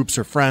groups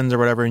or friends or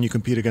whatever, and you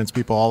compete against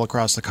people all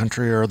across the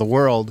country or the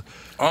world.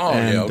 Oh,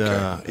 and,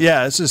 yeah, okay.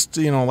 Yeah, it's just,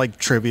 like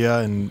trivia,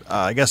 and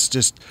I guess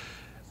just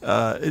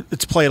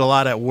it's played a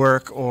lot at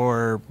work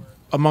or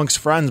amongst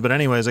friends. But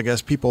anyways, I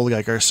guess people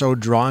like are so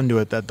drawn to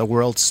it that the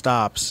world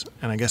stops.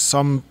 And I guess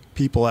some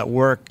people at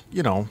work,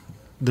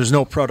 there's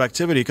no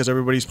productivity because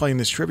everybody's playing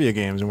these trivia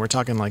games, and we're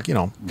talking like,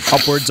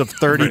 upwards of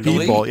 30 Really?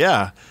 people.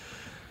 Yeah.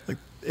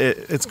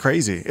 It's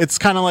crazy. It's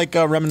kind of like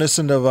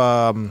reminiscent of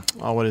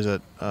what is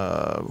it?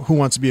 Who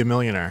Wants to Be a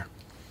Millionaire?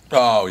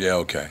 Oh, yeah,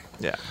 okay.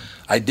 Yeah.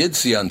 I did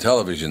see on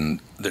television,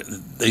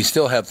 they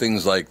still have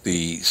things like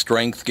the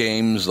strength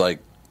games, like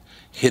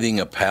hitting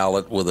a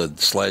pallet with a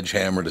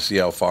sledgehammer to see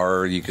how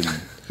far you can.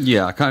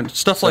 Yeah, kind of,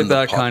 stuff like Send the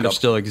that puck kind of up.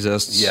 still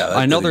exists. Yeah, that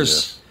I know did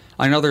exist.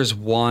 there's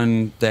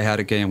one they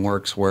had at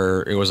GameWorks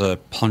where it was a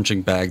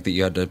punching bag that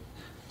you had to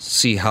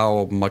see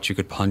how much you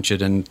could punch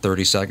it in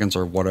 30 seconds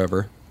or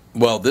whatever.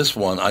 Well, this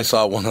one, I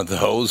saw one of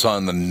those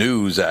on the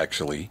news,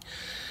 actually,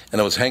 and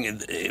it was hanging.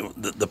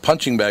 The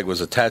punching bag was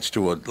attached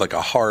to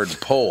a hard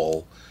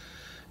pole,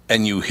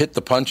 and you hit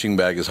the punching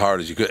bag as hard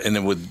as you could, and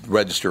it would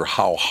register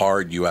how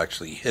hard you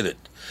actually hit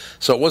it.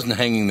 So it wasn't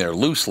hanging there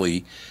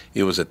loosely;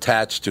 it was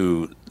attached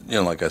to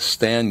like a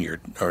standard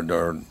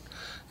or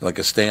like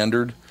a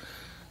standard,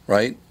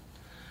 right?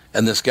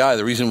 And this guy,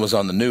 the reason it was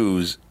on the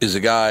news is a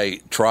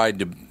guy tried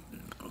to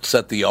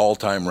set the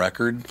all-time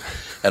record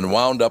and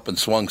wound up and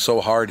swung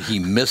so hard he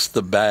missed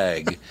the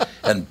bag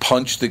and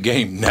punched the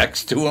game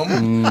next to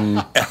him.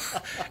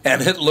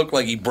 And it looked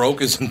like he broke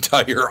his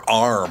entire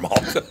arm. I'll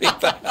tell you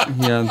that.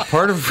 Yeah,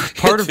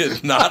 It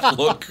did not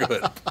look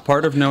good.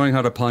 part of knowing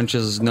how to punch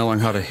is knowing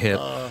how to hit.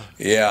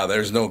 Yeah,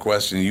 there's no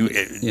question.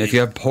 If you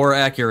have poor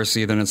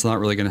accuracy, then it's not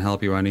really going to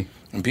help you any.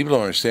 And people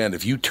don't understand,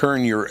 if you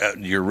turn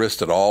your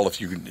wrist at all,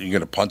 if you're going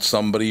to punch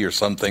somebody or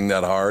something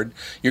that hard,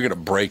 you're going to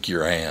break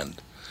your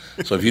hand.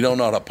 So if you don't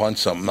know how to punch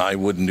something, I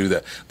wouldn't do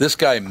that. This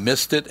guy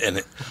missed it,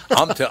 and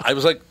I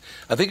was like,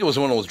 I think it was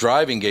one of those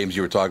driving games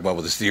you were talking about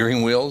with the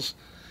steering wheels.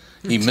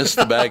 He missed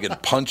the bag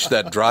and punched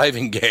that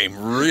driving game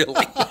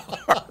really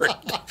hard,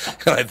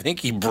 and I think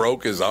he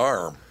broke his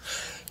arm.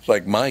 It's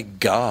like, my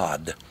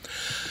God.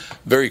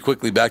 Very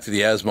quickly, back to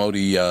the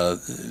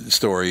Asmodee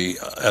story.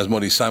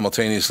 Asmodee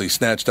simultaneously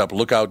snatched up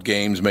Lookout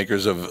Games,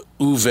 makers of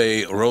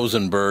Uwe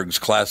Rosenberg's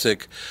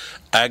classic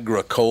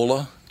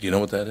Agricola. Do you know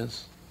what that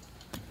is?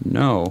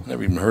 No.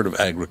 Never even heard of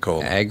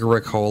Agricola.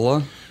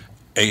 Agricola?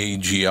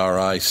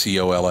 Agricola.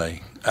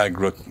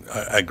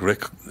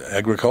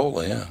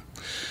 Agricola, yeah.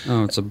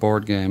 Oh, it's a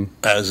board game.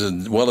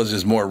 As well as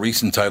his more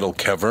recent title,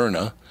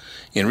 Caverna.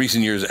 In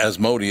recent years,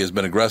 Asmodee has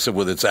been aggressive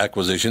with its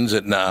acquisitions.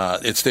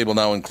 Its stable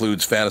now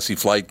includes Fantasy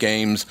Flight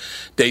Games,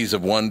 Days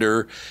of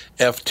Wonder,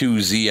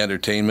 F2Z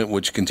Entertainment,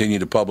 which continue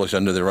to publish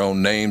under their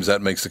own names.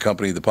 That makes the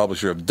company the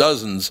publisher of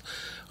dozens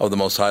of the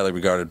most highly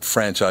regarded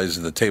franchises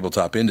in the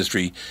tabletop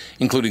industry,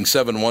 including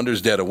Seven Wonders,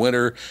 Dead of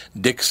Winter,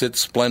 Dixit,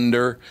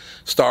 Splendor,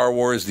 Star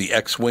Wars, the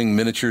X-Wing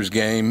miniatures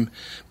game,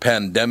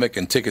 Pandemic,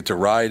 and Ticket to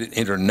Ride.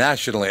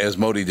 Internationally,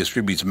 Asmodee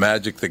distributes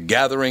Magic: The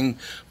Gathering,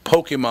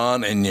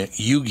 Pokemon, and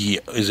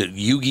Yu-Gi-Oh! Is it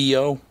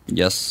Yu-Gi-Oh?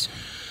 Yes.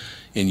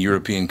 In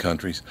European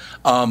countries.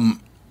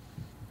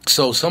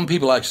 So some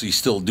people actually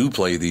still do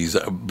play these,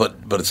 but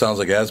it sounds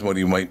like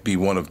Asmodee might be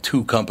one of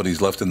two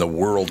companies left in the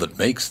world that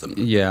makes them.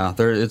 Yeah,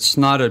 it's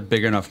not a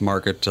big enough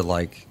market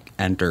to,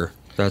 enter.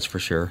 That's for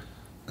sure.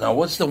 Now,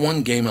 what's the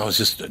one game I was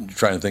just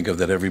trying to think of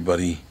that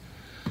everybody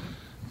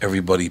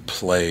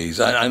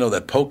plays? I know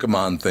that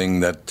Pokemon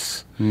thing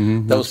that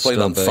was played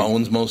on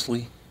phones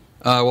mostly.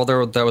 That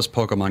was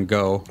Pokemon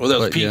Go. Well, that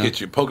was Yeah.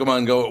 Pikachu.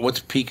 Pokemon Go.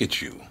 What's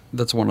Pikachu?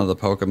 That's one of the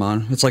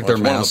Pokemon. It's like their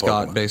It's one of the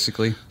mascot, Pokemon.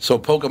 basically. So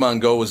Pokemon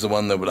Go was the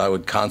one that I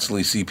would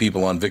constantly see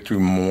people on Victory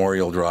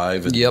Memorial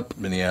Drive in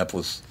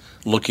Minneapolis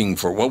looking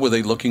for. What were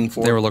they looking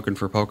for? They were looking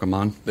for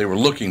Pokemon. They were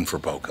looking for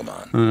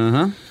Pokemon.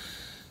 Uh-huh.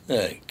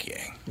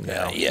 Okay.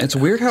 Yeah. It's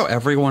weird how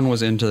everyone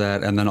was into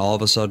that, and then all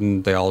of a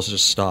sudden they all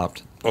just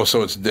stopped. Oh,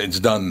 so it's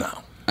done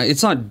now.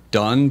 It's not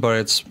done,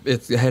 but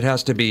it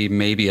has to be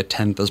maybe a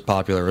tenth as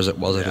popular as it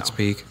was at its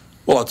peak.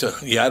 Well,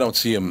 I don't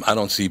see them. I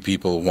don't see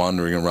people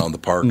wandering around the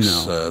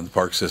parks, the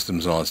park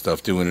systems, and all that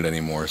stuff doing it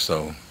anymore.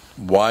 So,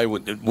 why were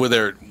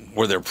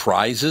there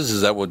prizes?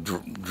 Is that what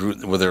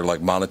were there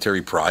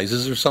monetary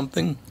prizes or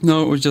something?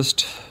 No, it was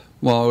just it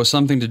was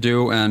something to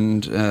do,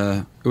 and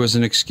it was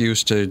an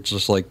excuse to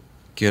just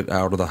get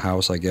out of the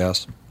house, I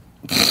guess.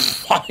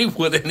 Why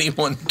would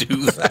anyone do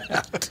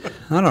that?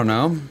 I don't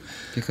know,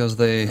 because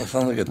That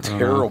sounds like a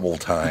terrible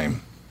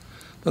time.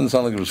 Doesn't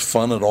sound like it was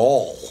fun at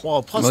all.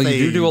 Well, plus Well, they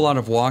you do a lot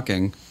of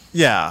walking.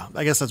 Yeah,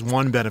 I guess that's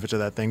one benefit to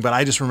that thing. But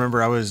I just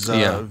remember I was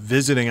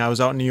visiting. I was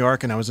out in New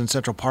York and I was in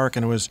Central Park,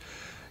 and it was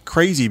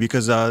crazy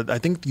because I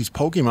think these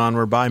Pokemon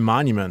were by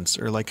monuments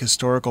or like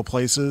historical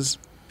places,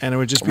 and it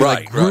would just be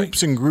like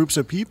groups and groups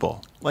of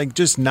people, like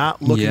just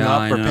not looking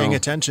up or paying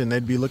attention.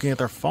 They'd be looking at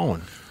their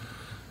phone.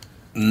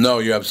 No,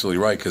 you're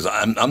absolutely right, because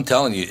I'm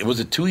telling you, was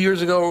it 2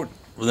 years ago?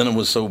 Then it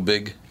was so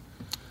big.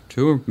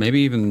 2 or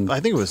maybe even... I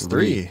think it was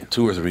 3.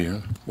 2 or 3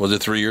 years. Was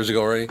it 3 years ago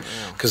already?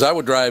 Because I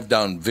would drive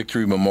down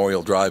Victory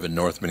Memorial Drive in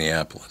North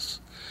Minneapolis,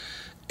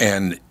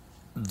 and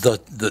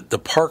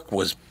the park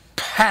was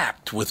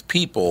packed with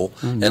people,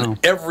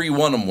 and every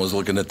one of them was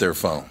looking at their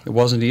phone. It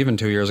wasn't even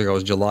 2 years ago. It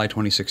was July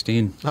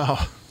 2016.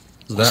 Oh.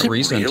 Was that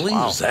recent? Really?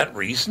 Wow. Was that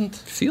recent?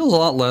 Feels a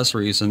lot less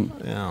recent.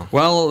 Yeah.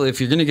 Well,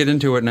 if you're going to get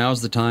into it,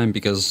 now's the time,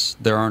 because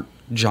there aren't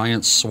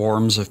giant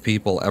swarms of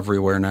people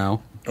everywhere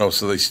now. Oh,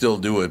 so they still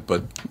do it,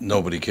 but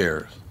nobody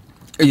cares.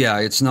 Yeah,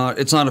 it's not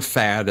a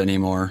fad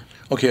anymore.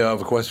 Okay, I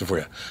have a question for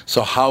you.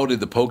 So how did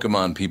the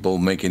Pokemon people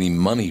make any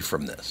money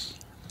from this?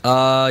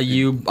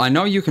 I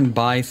know you can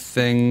buy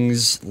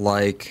things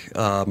like,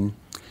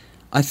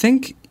 I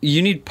think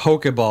you need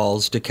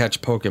Pokeballs to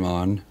catch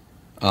Pokemon.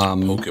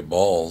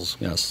 Pokeballs?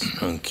 Yes.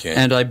 Okay.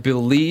 And I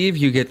believe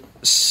you get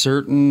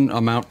certain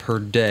amount per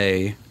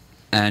day,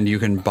 and you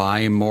can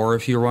buy more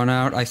if you run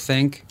out, I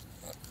think.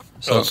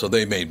 So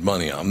they made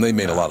money on them. They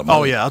made a lot of money.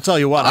 Oh, yeah. I'll tell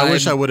you what. I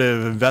wish I would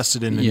have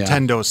invested in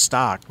Nintendo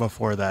stock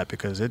before that,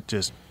 because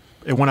it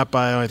went up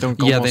by, I think,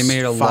 almost they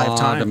made a 5 lot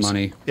times. of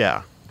money.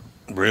 Yeah.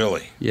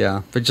 Really?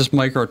 Yeah, but just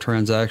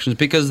microtransactions.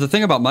 Because the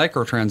thing about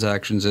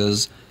microtransactions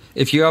is,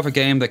 if you have a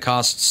game that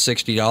costs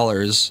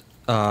 $60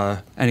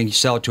 and you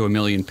sell it to 1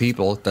 million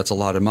people, that's a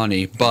lot of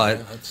money. But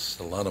yeah, that's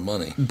a lot of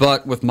money.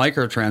 But with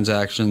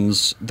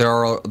microtransactions,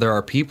 there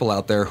are people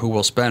out there who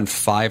will spend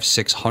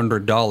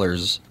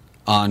 $500-600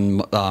 on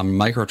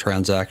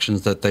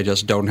microtransactions that they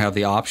just don't have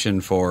the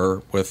option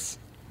for with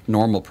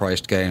normal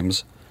priced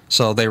games.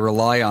 So they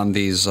rely on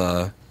these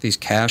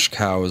cash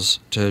cows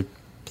to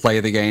play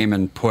the game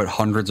and put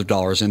hundreds of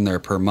dollars in there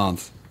per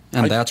month,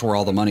 and that's where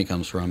all the money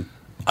comes from.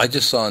 I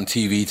just saw on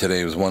TV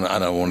today, it was one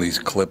of these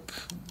clip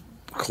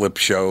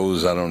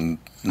shows. I don't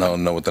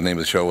know what the name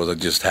of the show was. It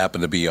just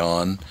happened to be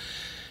on,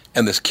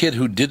 and this kid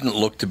who didn't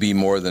look to be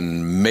more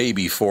than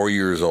maybe 4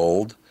 years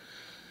old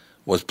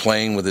was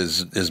playing with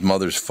his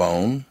mother's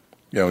phone.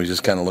 You know, he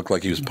just kind of looked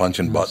like he was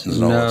punching buttons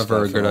and all that stuff.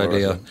 Never a good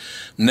idea.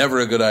 Never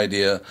a good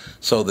idea.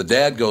 So the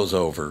dad goes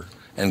over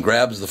and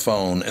grabs the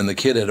phone, and the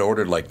kid had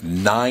ordered like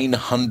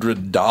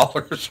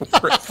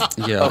 $900 worth.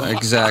 Yeah,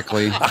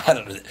 exactly.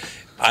 I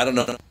don't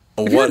know.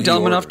 If you're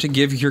dumb enough to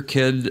give your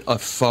kid a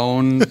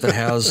phone that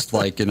has,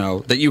 like,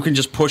 that you can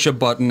just push a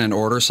button and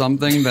order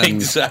something, then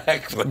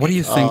exactly. What do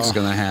you think's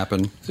going to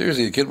happen?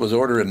 Seriously, the kid was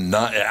ordering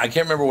I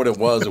can't remember what it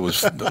was. It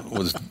was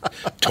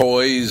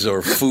toys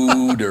or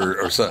food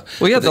or something.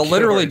 Well, yeah, they'll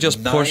literally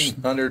just push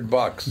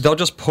 $900. They'll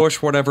just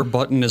push whatever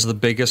button is the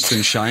biggest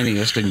and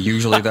shiniest, and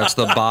usually that's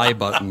the buy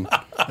button.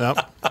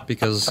 Yep.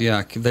 Because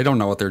they don't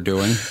know what they're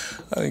doing.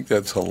 I think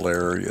that's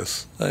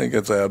hilarious. I think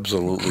it's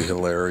absolutely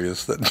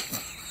hilarious that.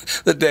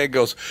 The dad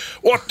goes,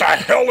 "What the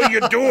hell are you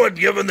doing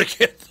giving the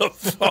kid the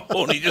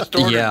phone? He just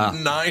ordered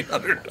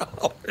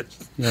 $900."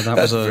 Yeah,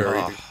 that's was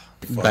a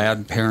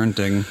bad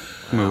parenting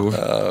move.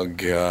 Oh,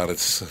 God.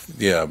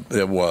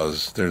 It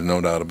was. There's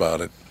no doubt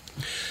about it.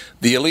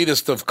 The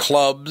elitist of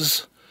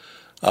clubs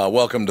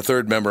welcomed a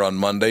third member on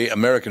Monday,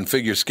 American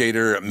figure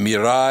skater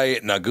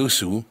Mirai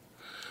Nagasu,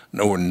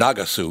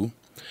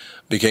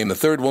 became the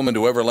third woman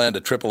to ever land a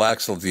triple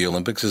axel at the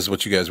Olympics. This is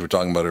what you guys were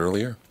talking about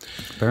earlier.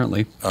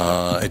 Apparently.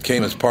 It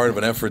came as part of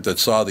an effort that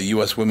saw the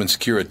U.S. women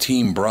secure a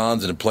team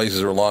bronze, and it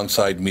places her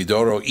alongside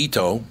Midori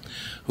Ito,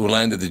 who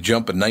landed the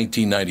jump in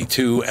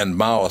 1992, and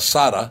Mao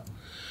Asada,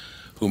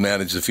 who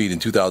managed the feat in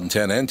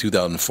 2010 and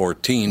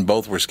 2014.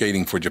 Both were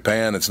skating for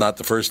Japan. It's not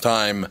the first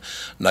time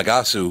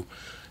Nagasu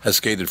has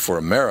skated for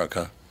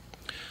America.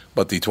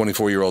 But the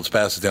 24-year-old's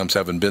past attempts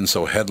haven't been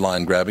so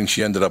headline-grabbing.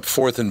 She ended up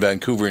fourth in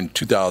Vancouver in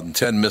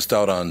 2010, missed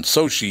out on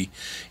Sochi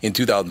in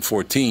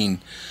 2014.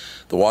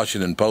 The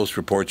Washington Post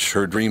reports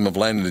her dream of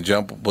landing the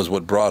jump was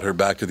what brought her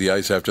back to the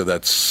ice after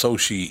that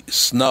Sochi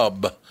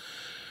snub.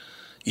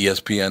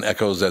 ESPN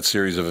echoes that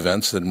series of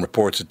events and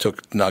reports it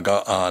took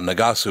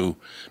Nagasu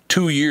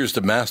 2 years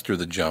to master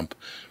the jump.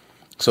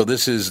 So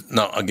this is,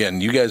 now again,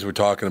 you guys were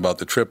talking about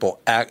the triple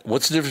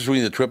what's the difference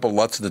between the triple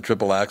Lutz and the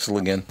triple axel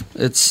again?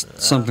 It's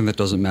something that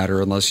doesn't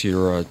matter unless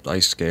you're an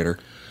ice skater.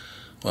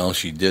 Well,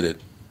 she did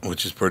it,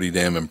 which is pretty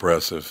damn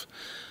impressive.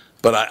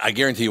 But I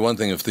guarantee you one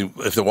thing, if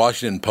the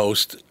Washington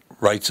Post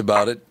writes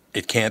about it,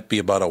 it can't be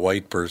about a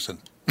white person.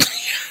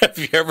 Have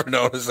you ever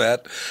noticed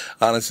that?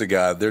 Honest to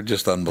God, they're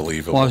just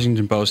unbelievable.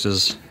 Washington Post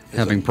is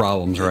having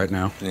problems right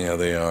now. Yeah,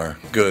 they are.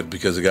 Good,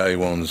 because the guy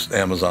who owns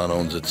Amazon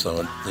owns it,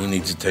 so he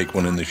needs to take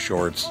one in the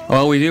shorts.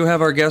 Well, we do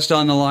have our guest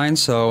on the line,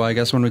 so I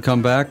guess when we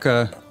come back,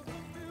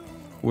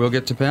 we'll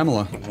get to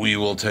Pamela.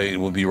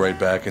 We'll be right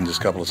back in just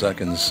a couple of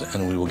seconds,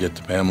 and we will get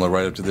to Pamela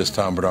right after this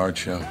Tom Bernard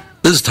Show.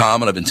 This is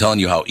Tom, and I've been telling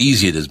you how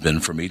easy it has been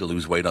for me to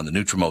lose weight on the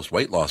Nutrimost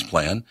weight loss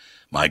plan.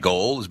 My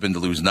goal has been to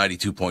lose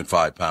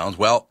 92.5 pounds.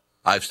 Well,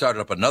 I've started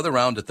up another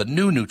round at the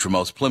new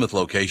Nutrimost Plymouth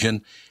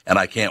location, and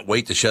I can't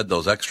wait to shed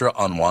those extra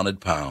unwanted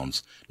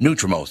pounds.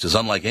 Nutrimost is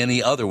unlike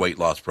any other weight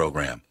loss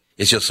program.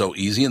 It's just so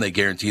easy, and they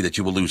guarantee that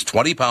you will lose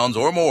 20 pounds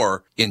or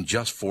more in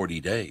just 40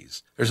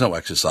 days. There's no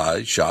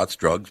exercise, shots,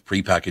 drugs,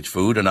 prepackaged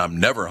food, and I'm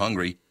never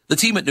hungry. The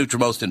team at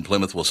Nutrimost in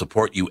Plymouth will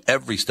support you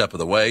every step of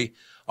the way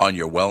on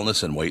your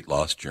wellness and weight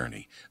loss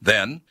journey.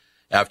 Then,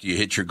 after you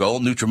hit your goal,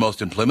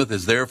 Nutrimost in Plymouth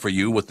is there for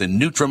you with the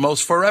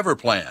Nutrimost Forever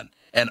Plan,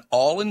 an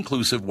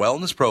all-inclusive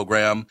wellness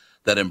program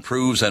that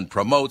improves and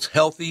promotes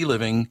healthy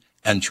living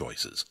and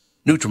choices.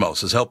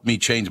 Nutrimost has helped me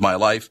change my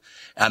life,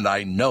 and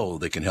I know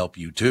they can help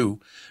you too.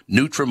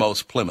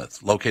 Nutrimost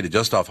Plymouth, located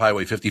just off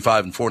Highway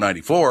 55 and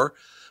 494.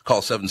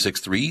 Call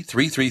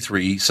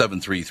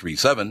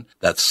 763-333-7337.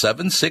 That's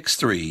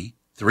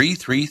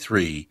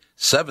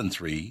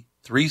 763-333-7337.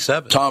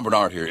 Tom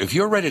Bernard here. If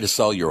you're ready to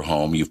sell your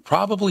home, you've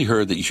probably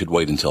heard that you should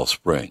wait until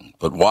spring.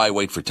 But why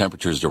wait for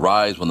temperatures to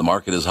rise when the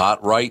market is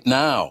hot right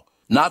now?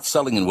 Not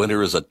selling in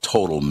winter is a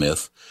total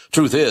myth.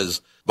 Truth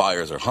is,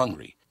 buyers are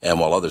hungry. And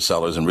while other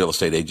sellers and real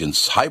estate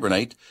agents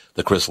hibernate,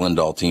 the Chris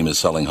Lindahl team is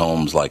selling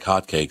homes like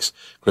hotcakes.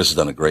 Chris has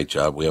done a great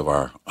job. We have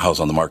our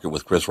house on the market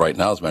with Chris right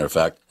now, as a matter of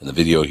fact, and the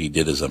video he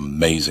did is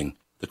amazing.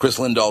 The Chris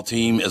Lindahl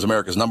team is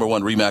America's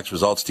 #1 RE/MAX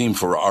results team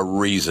for a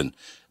reason.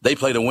 They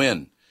play to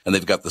win, and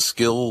they've got the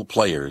skilled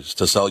players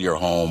to sell your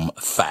home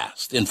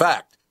fast. In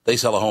fact, they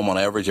sell a home on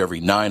average every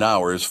 9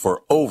 hours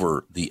for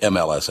over the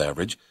MLS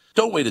average.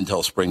 Don't wait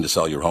until spring to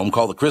sell your home.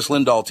 Call the Chris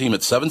Lindahl team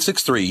at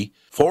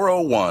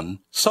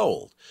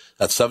 763-401-SOLD.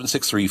 That's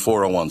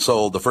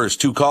 763-401-SOLD. The first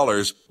 2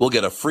 callers will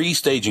get a free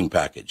staging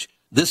package.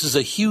 This is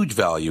a huge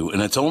value,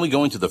 and it's only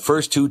going to the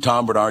first 2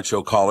 Tom Bernard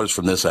Show callers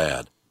from this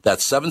ad.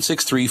 That's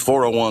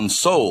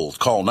 763-401-SOLD.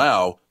 Call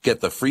now, get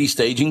the free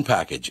staging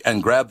package,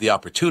 and grab the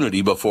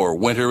opportunity before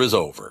winter is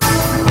over.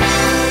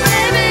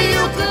 Baby,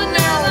 you could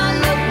never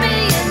look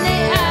me in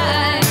the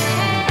eye.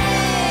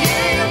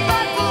 Yeah, if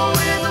I go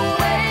with the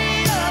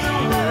weight of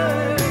the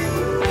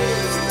world,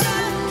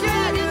 stop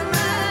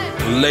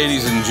dragging my...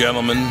 Ladies and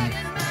gentlemen,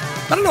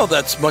 I don't know if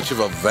that's much of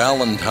a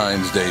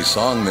Valentine's Day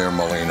song there,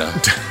 Melina.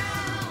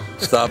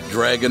 Stop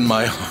dragging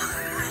my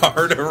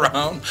heart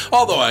around.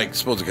 Although I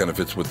suppose it kind of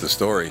fits with the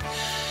story.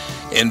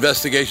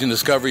 Investigation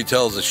Discovery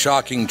tells a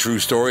shocking true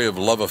story of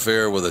love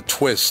affair with a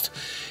twist.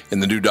 In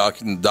the new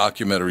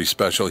documentary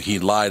special, He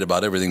Lied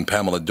About Everything.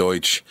 Pamela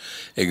Deutsch,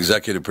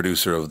 executive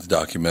producer of the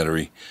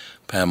documentary.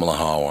 Pamela,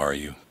 how are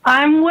you?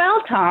 I'm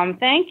well, Tom.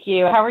 Thank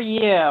you. How are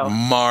you?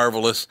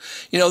 Marvelous.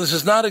 You know, this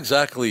is not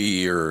exactly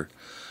your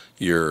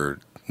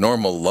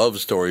normal love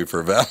story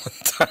for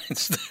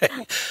Valentine's Day.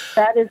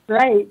 That is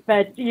right.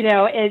 But, you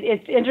know,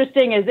 it's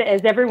interesting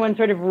as everyone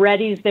sort of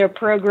readies their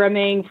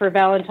programming for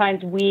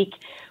Valentine's week.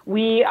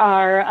 We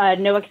are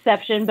no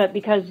exception, but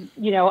because,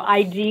 you know,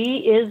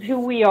 ID is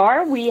who we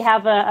are, we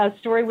have a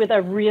story with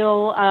a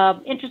real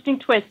interesting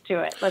twist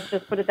to it. Let's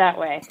just put it that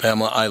way.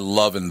 Pamela, I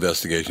love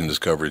Investigation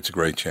Discovery. It's a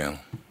great channel.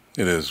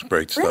 It is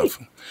great stuff.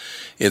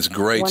 It's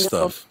great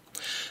Wonderful. stuff.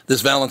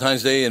 This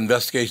Valentine's Day,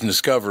 Investigation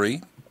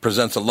Discovery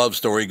presents a love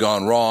story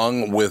gone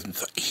wrong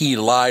with He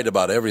Lied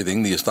About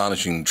Everything, the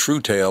astonishing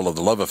true tale of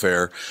the love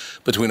affair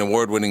between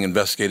award-winning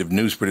investigative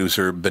news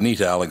producer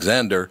Benita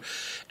Alexander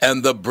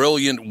and the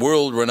brilliant,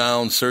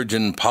 world-renowned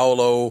surgeon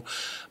Paolo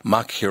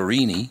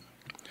Macchiarini,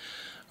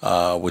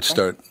 was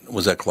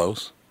that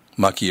close?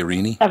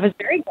 Macchiarini? That was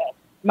very good.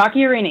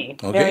 Macchiarini.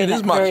 Okay, Very it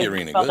is nice.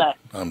 Macchiarini. Well Good.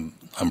 done.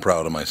 I'm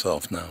proud of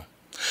myself now.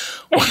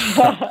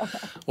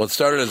 What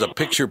started as a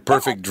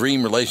picture-perfect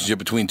dream relationship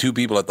between 2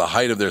 people at the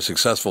height of their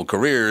successful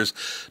careers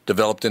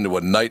developed into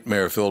a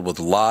nightmare filled with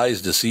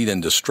lies, deceit,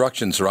 and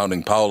destruction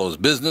surrounding Paolo's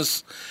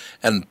business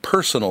and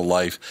personal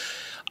life.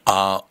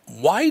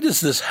 Why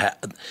does this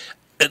happen?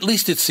 At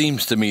least it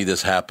seems to me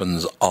this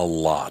happens a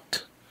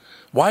lot.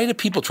 Why do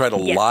people try to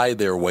lie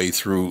their way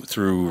through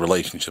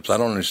relationships? I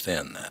don't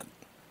understand that.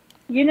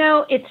 You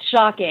know, it's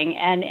shocking,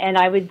 and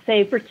I would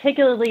say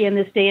particularly in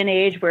this day and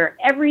age where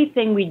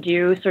everything we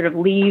do sort of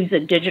leaves a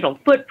digital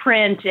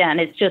footprint,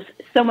 and it's just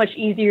so much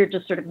easier to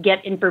sort of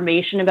get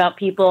information about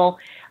people.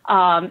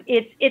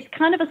 It's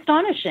kind of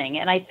astonishing,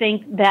 and I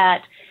think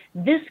that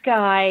this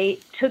guy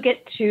took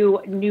it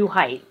to new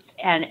heights,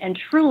 and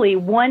truly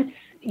once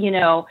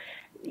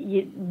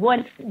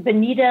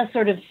Benita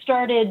sort of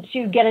started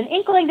to get an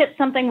inkling that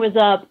something was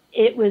up,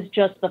 it was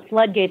just the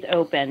floodgates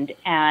opened,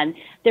 and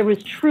there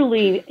was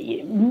truly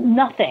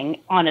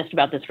nothing honest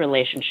about this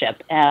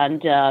relationship.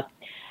 And, it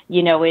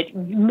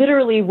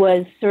literally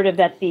was sort of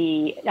at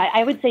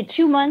I would say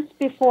 2 months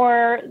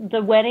before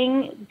the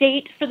wedding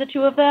date for the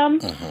 2 of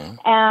them. Mm-hmm.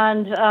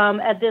 And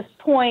at this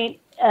point,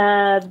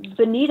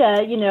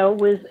 Benita,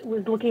 was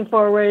looking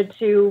forward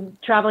to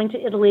traveling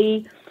to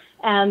Italy.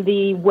 And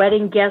the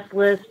wedding guest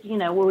list,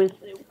 was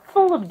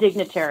full of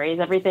dignitaries,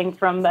 everything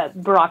from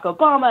Barack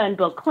Obama and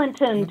Bill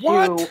Clinton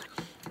to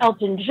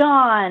Elton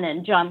John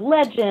and John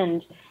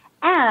Legend.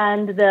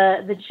 And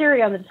the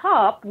cherry on the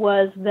top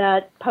was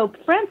that Pope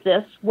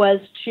Francis was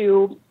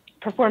to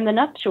perform the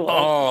nuptials.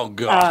 Oh,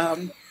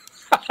 God.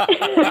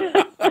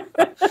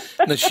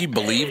 Now, she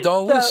believed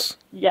all this?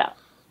 Yeah.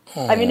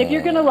 I mean, if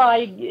you're going to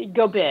lie,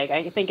 go big,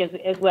 I think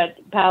is what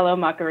Paolo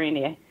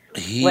Macchiarini,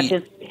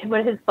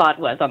 what his thought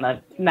was on the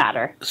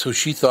matter. So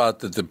she thought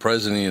that the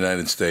President of the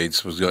United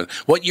States was going...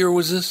 What year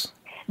was this?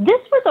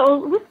 This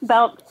was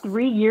about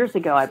 3 years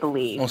ago, I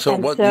believe. Oh, so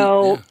and what?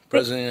 So, the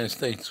President of the United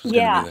States was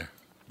going to be there.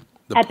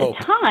 At Pope.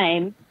 the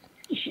time,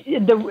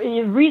 the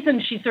reason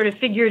she sort of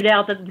figured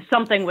out that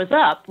something was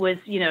up was,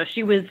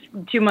 she was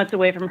 2 months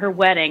away from her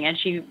wedding, and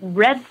she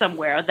read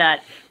somewhere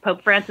that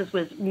Pope Francis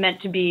was meant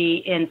to be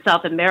in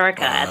South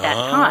America at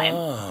that time.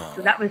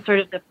 So that was sort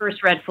of the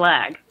first red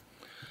flag.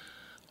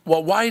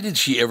 Well, why did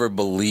she ever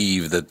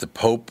believe that the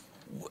Pope...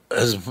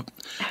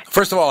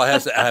 First of all, I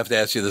have to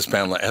ask you this,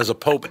 Pamela. Has a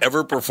Pope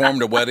ever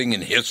performed a wedding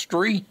in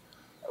history?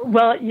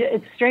 Well,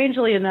 it's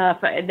strangely enough,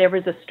 there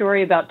was a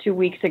story about 2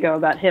 weeks ago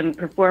about him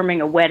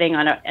performing a wedding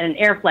on an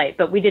air flight,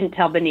 but we didn't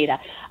tell Benita.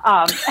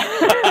 Well,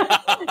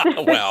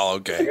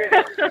 okay.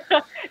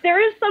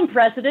 There is some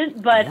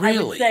precedent, but Really?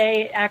 I would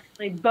say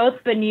actually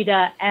both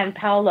Benita and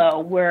Paolo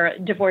were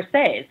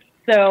divorcees.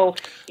 So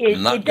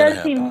it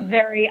does seem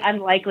very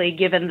unlikely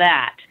given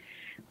that.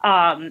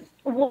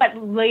 What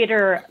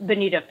later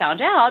Benita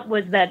found out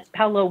was that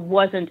Paolo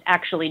wasn't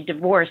actually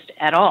divorced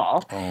at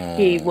all. Oh.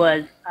 He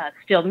was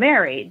still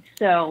married,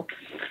 so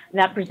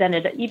that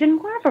presented even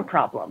more of a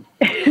problem.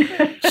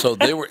 So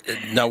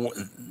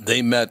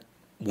they met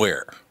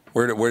where?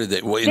 Where did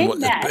they?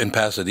 In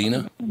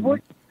Pasadena?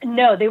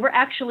 No, they were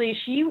actually.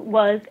 She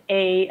was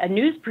a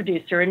news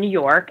producer in New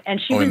York,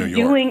 and she was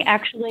doing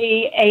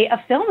actually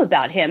a film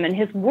about him and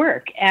his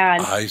work.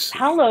 And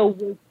Paolo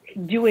was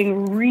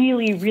doing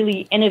really,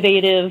 really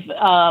innovative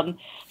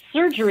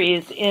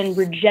surgeries in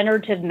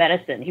regenerative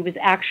medicine. He was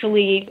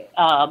actually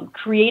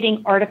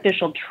creating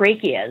artificial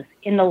tracheas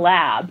in the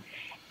lab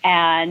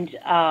and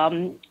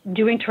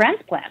doing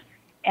transplants.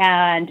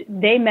 And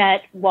they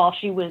met while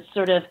she was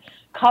sort of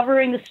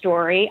covering the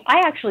story. I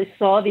actually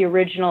saw the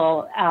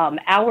original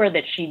hour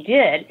that she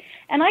did,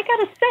 and I got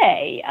to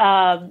say,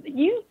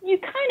 you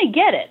kind of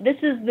get it.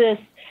 This is this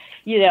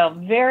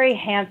very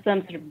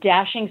handsome, sort of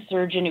dashing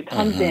surgeon who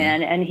comes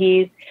in, and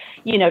he's,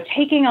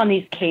 taking on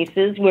these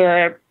cases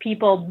where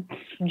people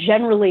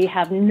generally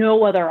have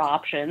no other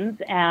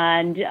options,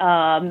 and,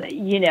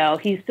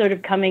 he's sort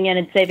of coming in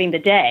and saving the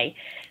day.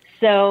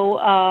 So,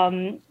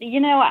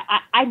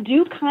 I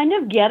do kind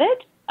of get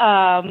it,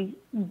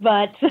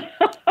 but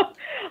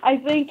I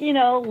think,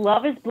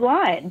 love is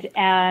blind,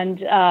 and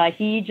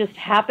he just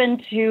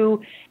happened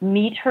to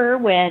meet her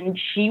when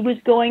she was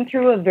going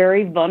through a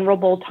very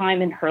vulnerable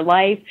time in her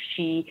life.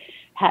 She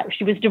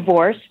was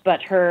divorced,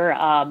 but her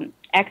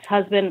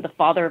ex-husband, the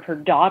father of her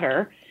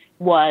daughter,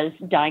 was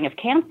dying of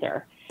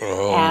cancer.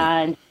 Oh.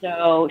 And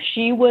so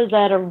she was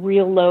at a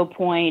real low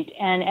point,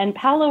 and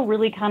Paolo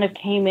really kind of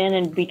came in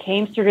and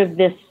became sort of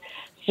this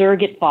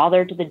surrogate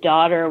father to the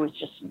daughter, was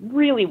just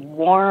really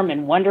warm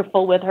and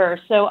wonderful with her.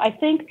 So I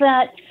think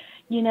that,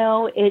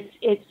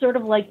 it's sort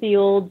of like the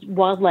old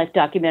wildlife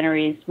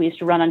documentaries we used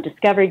to run on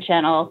Discovery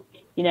Channel,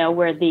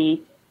 where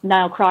the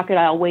Nile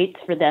crocodile waits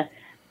for the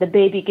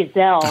baby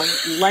gazelle,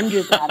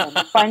 lunges at him,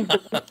 and finds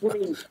the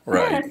green.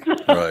 Right.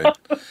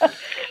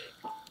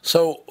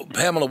 So,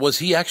 Pamela, was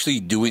he actually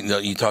doing?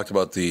 You talked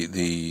about the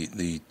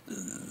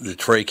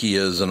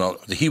tracheas and all.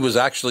 He was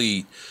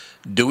actually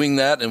doing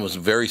that and was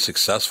very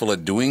successful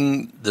at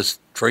doing this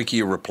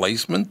trachea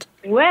replacement?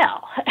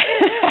 Well,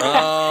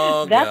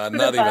 oh God,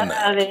 not even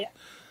that.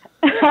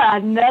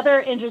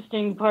 Another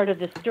interesting part of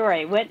the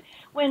story. When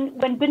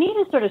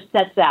Benita sort of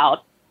sets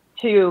out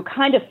to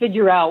kind of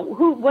figure out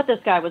what this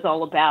guy was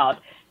all about,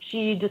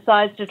 she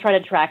decides to try to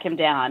track him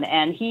down,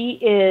 and he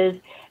is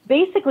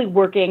basically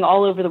working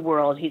all over the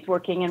world. He's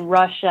working in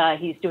Russia.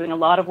 He's doing a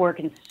lot of work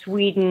in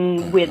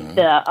Sweden with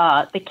the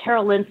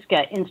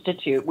Karolinska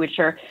Institute, which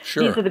are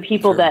these are the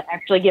people that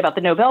actually give out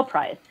the Nobel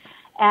Prize,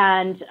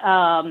 and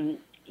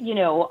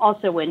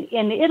also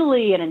in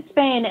Italy and in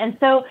Spain. And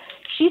so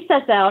she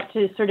sets out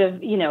to sort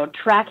of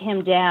track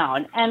him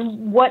down,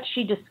 and what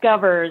she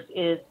discovers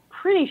is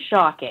pretty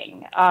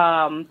shocking.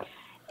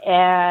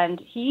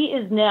 And he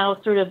is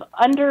now sort of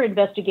under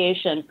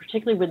investigation,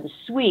 particularly with the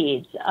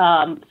Swedes,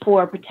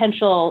 for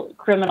potential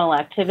criminal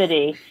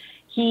activity.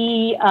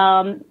 He,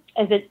 as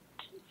it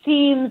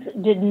seems,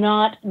 did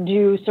not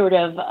do sort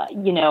of,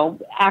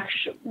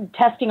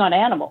 testing on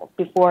animals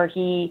before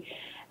he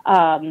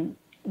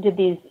did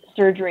these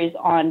surgeries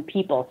on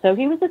people. So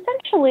he was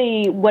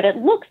essentially, what it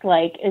looks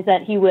like is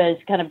that he was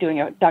kind of doing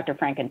a Dr.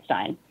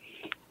 Frankenstein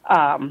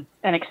and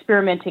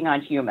experimenting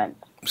on humans.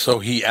 So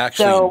he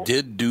actually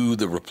did do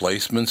the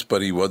replacements,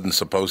 but he wasn't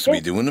supposed to be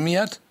doing them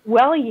yet?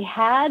 Well, he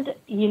had,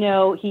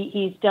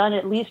 he's done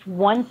at least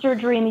one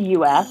surgery in the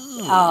U.S.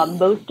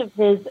 Most of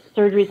his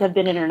surgeries have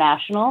been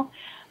international.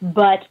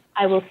 But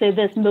I will say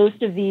this,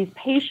 most of these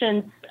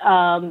patients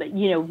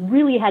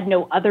really had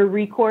no other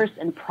recourse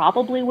and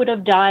probably would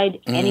have died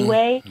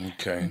anyway.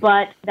 Okay.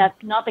 But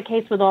that's not the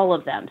case with all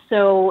of them.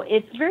 So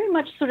it's very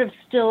much sort of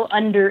still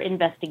under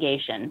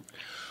investigation.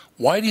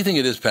 Why do you think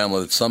it is,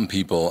 Pamela, that some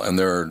people, and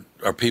there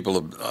are people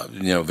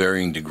of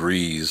varying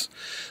degrees,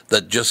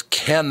 that just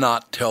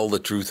cannot tell the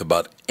truth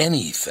about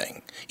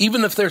anything?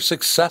 Even if they're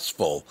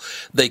successful,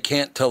 they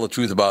can't tell the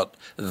truth about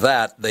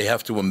that. They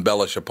have to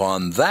embellish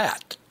upon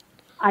that.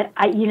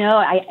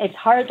 It's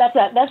hard.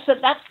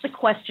 That's the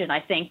question, I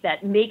think,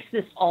 that makes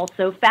this all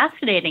so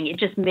fascinating. It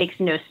just makes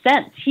no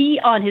sense. He,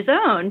 on his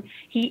own,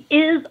 he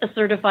is a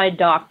certified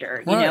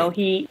doctor. Right.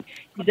 He's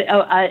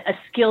a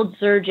skilled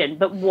surgeon.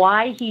 But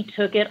why he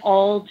took it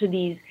all to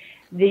these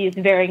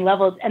varying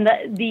levels, and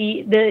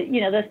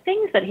the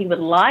things that he would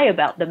lie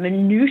about, the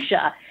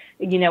minutia.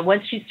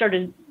 Once she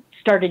started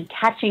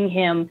catching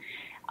him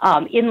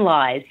in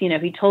lies.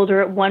 He told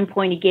her at one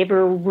point, he gave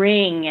her a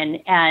ring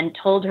and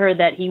told her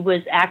that he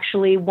was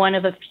actually one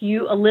of a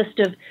short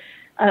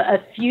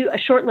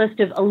list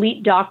of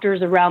elite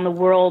doctors around the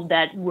world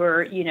that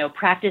were,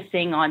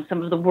 practicing on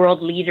some of the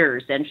world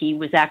leaders. And he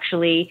was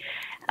actually,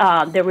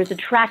 there was a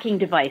tracking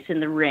device in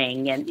the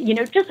ring and,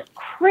 just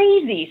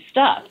crazy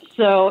stuff.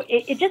 So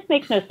it just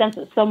makes no sense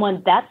that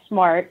someone that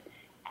smart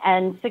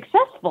and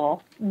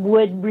successful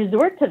would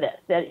resort to this.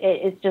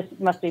 It just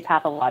must be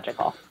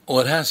pathological. Well,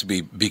 it has to be,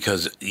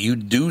 because you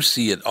do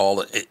see it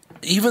all.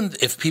 Even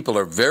if people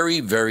are very,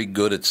 very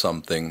good at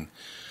something,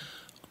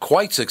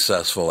 quite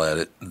successful at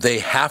it, they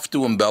have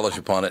to embellish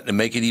upon it and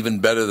make it even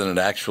better than it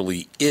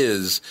actually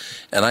is.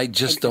 And I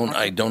just don't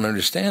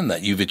understand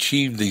that. You've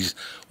achieved these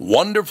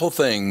wonderful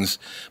things,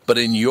 but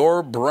in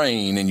your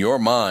brain, in your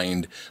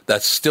mind,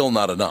 that's still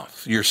not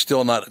enough. You're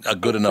still not a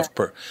good enough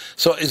person.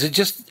 So is it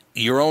just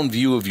your own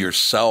view of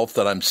yourself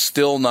that I'm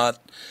still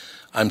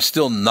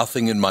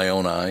nothing in my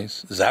own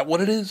eyes? Is that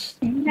what it is?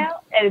 No,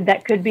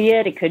 that could be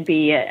it. It could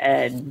be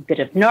a bit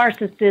of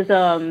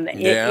narcissism.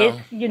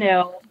 Yeah.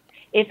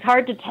 It's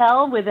hard to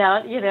tell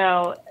without,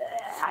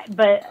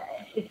 but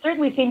it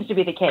certainly seems to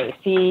be the case.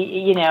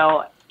 He,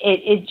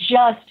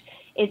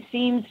 it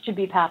seems to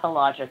be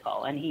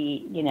pathological, and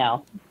he,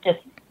 just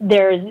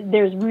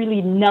there's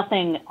really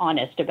nothing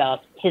honest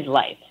about his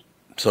life.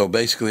 So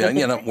basically, and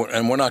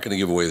we're not going to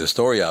give away the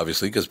story,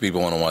 obviously, because people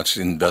want to watch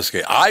the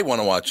investigate. I want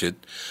to watch it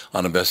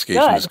on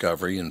Investigation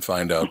Discovery and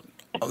find out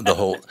the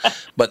whole.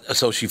 But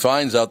so she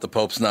finds out the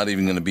Pope's not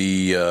even going to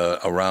be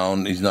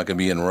around. He's not going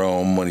to be in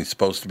Rome when he's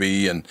supposed to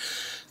be, and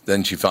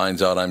then she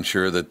finds out, I'm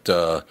sure, that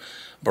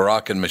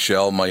Barack and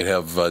Michelle might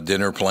have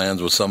dinner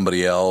plans with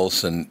somebody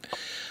else, and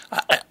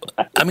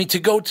I mean, to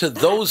go to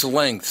those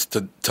lengths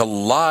to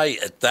lie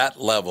at that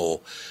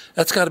level.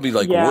 That's got to be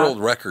like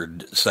world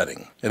record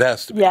setting. It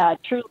has to be. Yeah,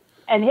 true.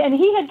 And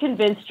he had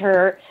convinced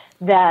her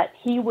that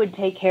he would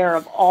take care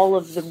of all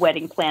of the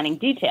wedding planning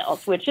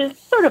details, which is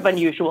sort of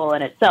unusual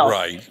in itself.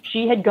 Right.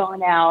 She had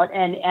gone out,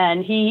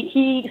 and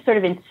he sort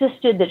of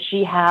insisted that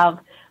she have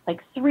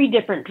like 3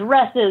 different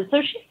dresses.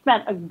 So she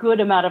spent a good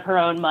amount of her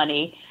own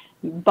money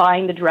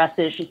buying the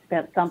dresses. She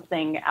spent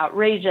something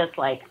outrageous,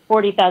 like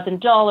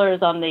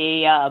 $40,000 on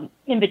the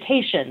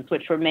invitations,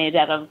 which were made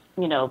out of,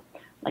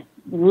 like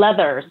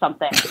leather or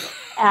something.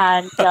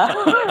 And so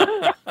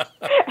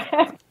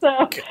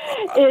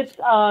it's,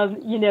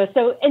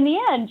 so in the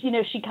end,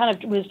 she kind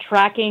of was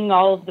tracking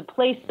all of the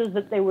places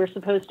that they were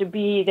supposed to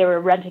be. They were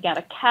renting out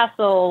a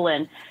castle,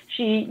 and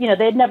she,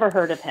 they'd never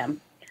heard of him.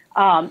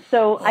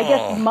 So I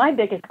guess my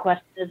biggest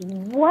question is,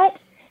 what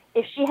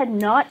if she had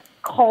not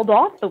called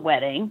off the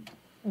wedding?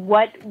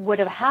 What would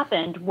have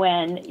happened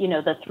when,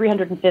 the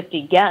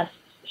 350 guests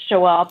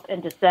show up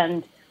and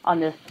descend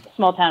on this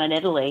small town in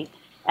Italy?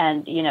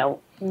 And,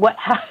 what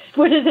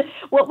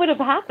would have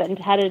happened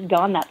had it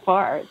gone that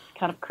far? It's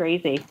kind of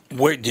crazy.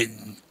 Where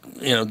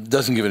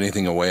doesn't give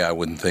anything away, I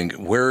wouldn't think.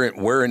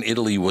 Where in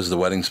Italy was the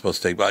wedding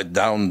supposed to take place?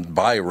 Down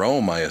by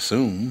Rome, I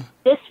assume.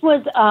 This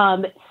was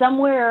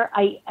somewhere,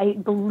 I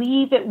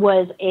believe it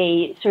was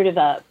a sort of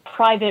a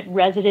private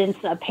residence,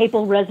 a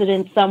papal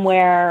residence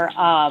somewhere.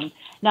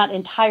 Not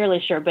entirely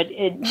sure, but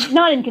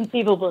not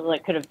inconceivable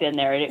it could have been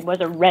there. It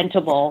was a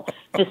rentable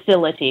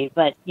facility,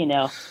 but So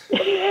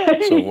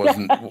it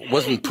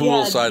wasn't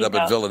poolside up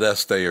at Villa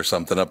d'Este or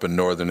something up in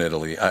northern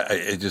Italy.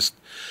 It just,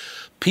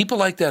 people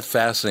like that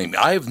fascinate me.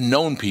 I've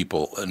known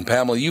people, and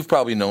Pamela, you've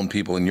probably known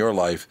people in your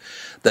life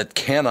that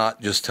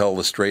cannot just tell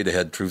the straight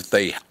ahead truth.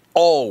 They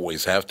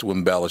always have to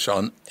embellish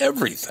on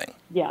everything.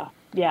 Yeah.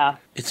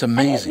 It's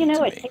amazing.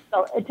 And,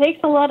 it takes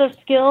a lot of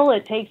skill.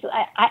 It takes.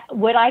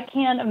 What I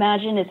can't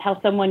imagine is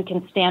how someone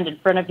can stand in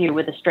front of you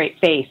with a straight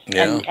face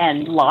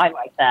and lie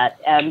like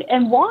that,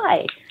 and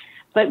why.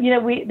 But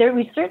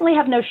we certainly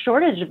have no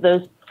shortage of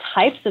those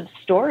types of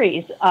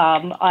stories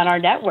on our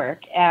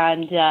network,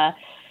 and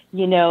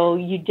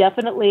you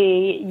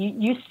definitely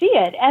you see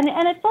it,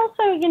 and it's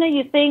also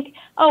you think,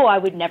 oh, I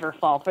would never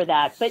fall for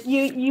that, but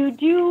you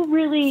do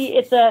really.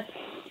 It's a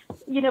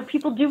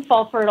people do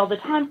fall for it all the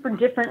time for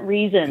different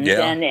reasons.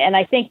 Yeah. And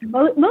I think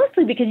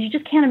mostly because you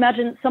just can't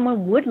imagine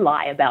someone would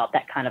lie about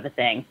that kind of a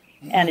thing.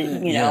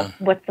 And,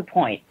 what's the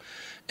point?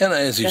 And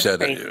as you That's said,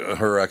 crazy.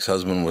 her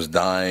ex-husband was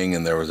dying,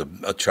 and there was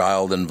a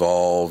child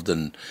involved,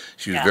 and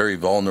she was very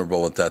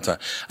vulnerable at that time.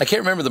 I can't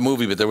remember the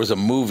movie, but there was a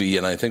movie,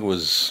 and I think it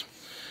was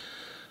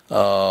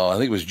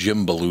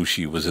Jim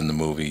Belushi was in the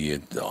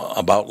movie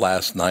about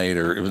last night,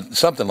 or it was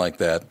something like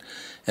that.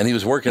 And he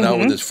was working out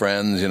with his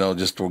friends,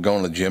 just were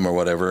going to the gym or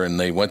whatever, and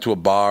they went to a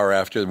bar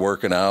after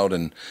working out,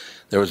 and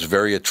there was a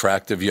very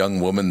attractive young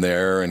woman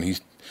there,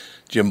 and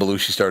Jim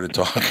Belushi started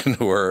talking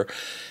to her.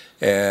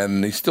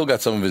 And he still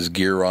got some of his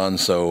gear on,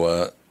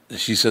 so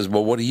she says,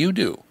 well, what do you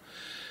do?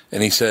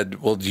 And he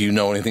said, well, do you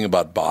know anything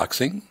about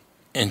boxing?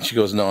 And she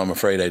goes, no, I'm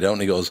afraid I don't.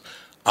 And he goes,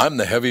 I'm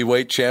the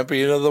heavyweight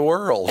champion of the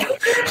world.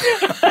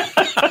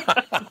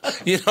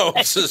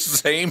 It's the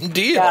same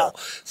deal. Yeah.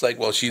 It's like,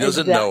 well, she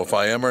doesn't know if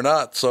I am or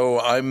not. So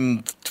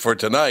for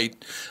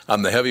tonight,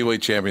 I'm the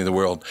heavyweight champion of the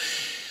world.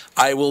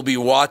 I will be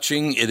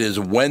watching. It is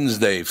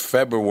Wednesday,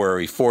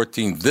 February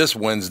 14th, this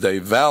Wednesday,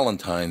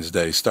 Valentine's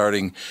Day,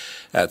 starting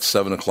at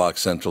 7 o'clock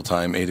Central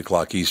Time, 8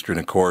 o'clock Eastern,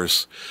 of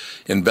course.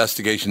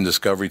 Investigation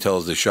Discovery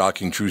tells the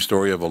shocking true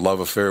story of a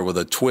love affair with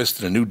a twist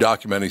in a new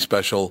documentary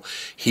special.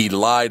 He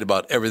lied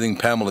about everything.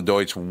 Pamela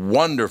Deutsch,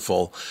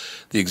 wonderful,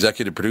 the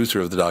executive producer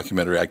of the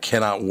documentary. I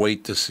cannot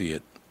wait to see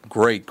it.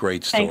 Great,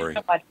 great story.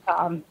 Thanks so much,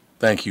 Tom.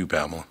 Thank you,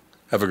 Pamela.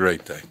 Have a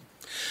great day.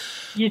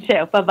 You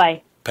too.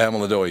 Bye-bye.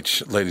 Pamela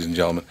Deutsch, ladies and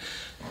gentlemen.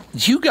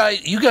 You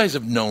guys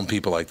have known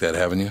people like that,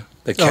 haven't you?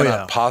 They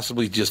cannot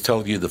possibly just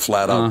tell you the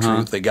flat-out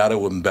truth. They got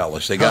to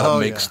embellish. They got to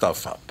make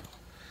stuff up.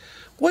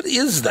 What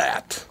is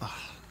that?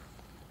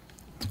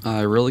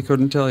 I really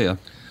couldn't tell you.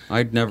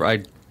 I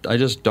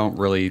just don't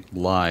really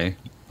lie.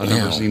 I've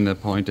never seen the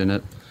point in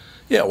it.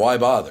 Yeah, why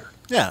bother?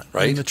 Yeah,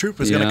 right. I mean, the truth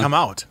is going to come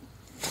out.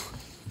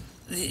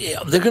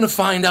 Yeah, they're going to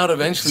find out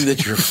eventually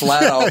that you're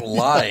flat out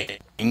lying,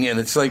 and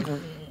it's like,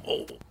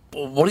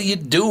 what are you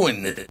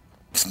doing?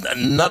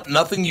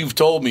 Nothing you've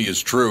told me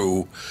is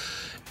true,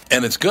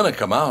 and it's going to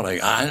come out.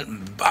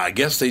 I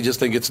guess they just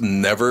think it's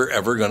never,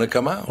 ever going to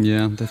come out.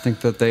 Yeah, they think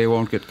that they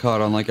won't get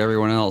caught on like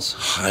everyone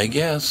else. I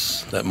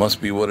guess that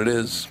must be what it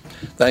is.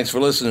 Thanks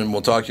for listening.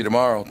 We'll talk to you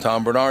tomorrow.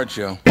 Tom Bernard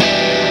Show.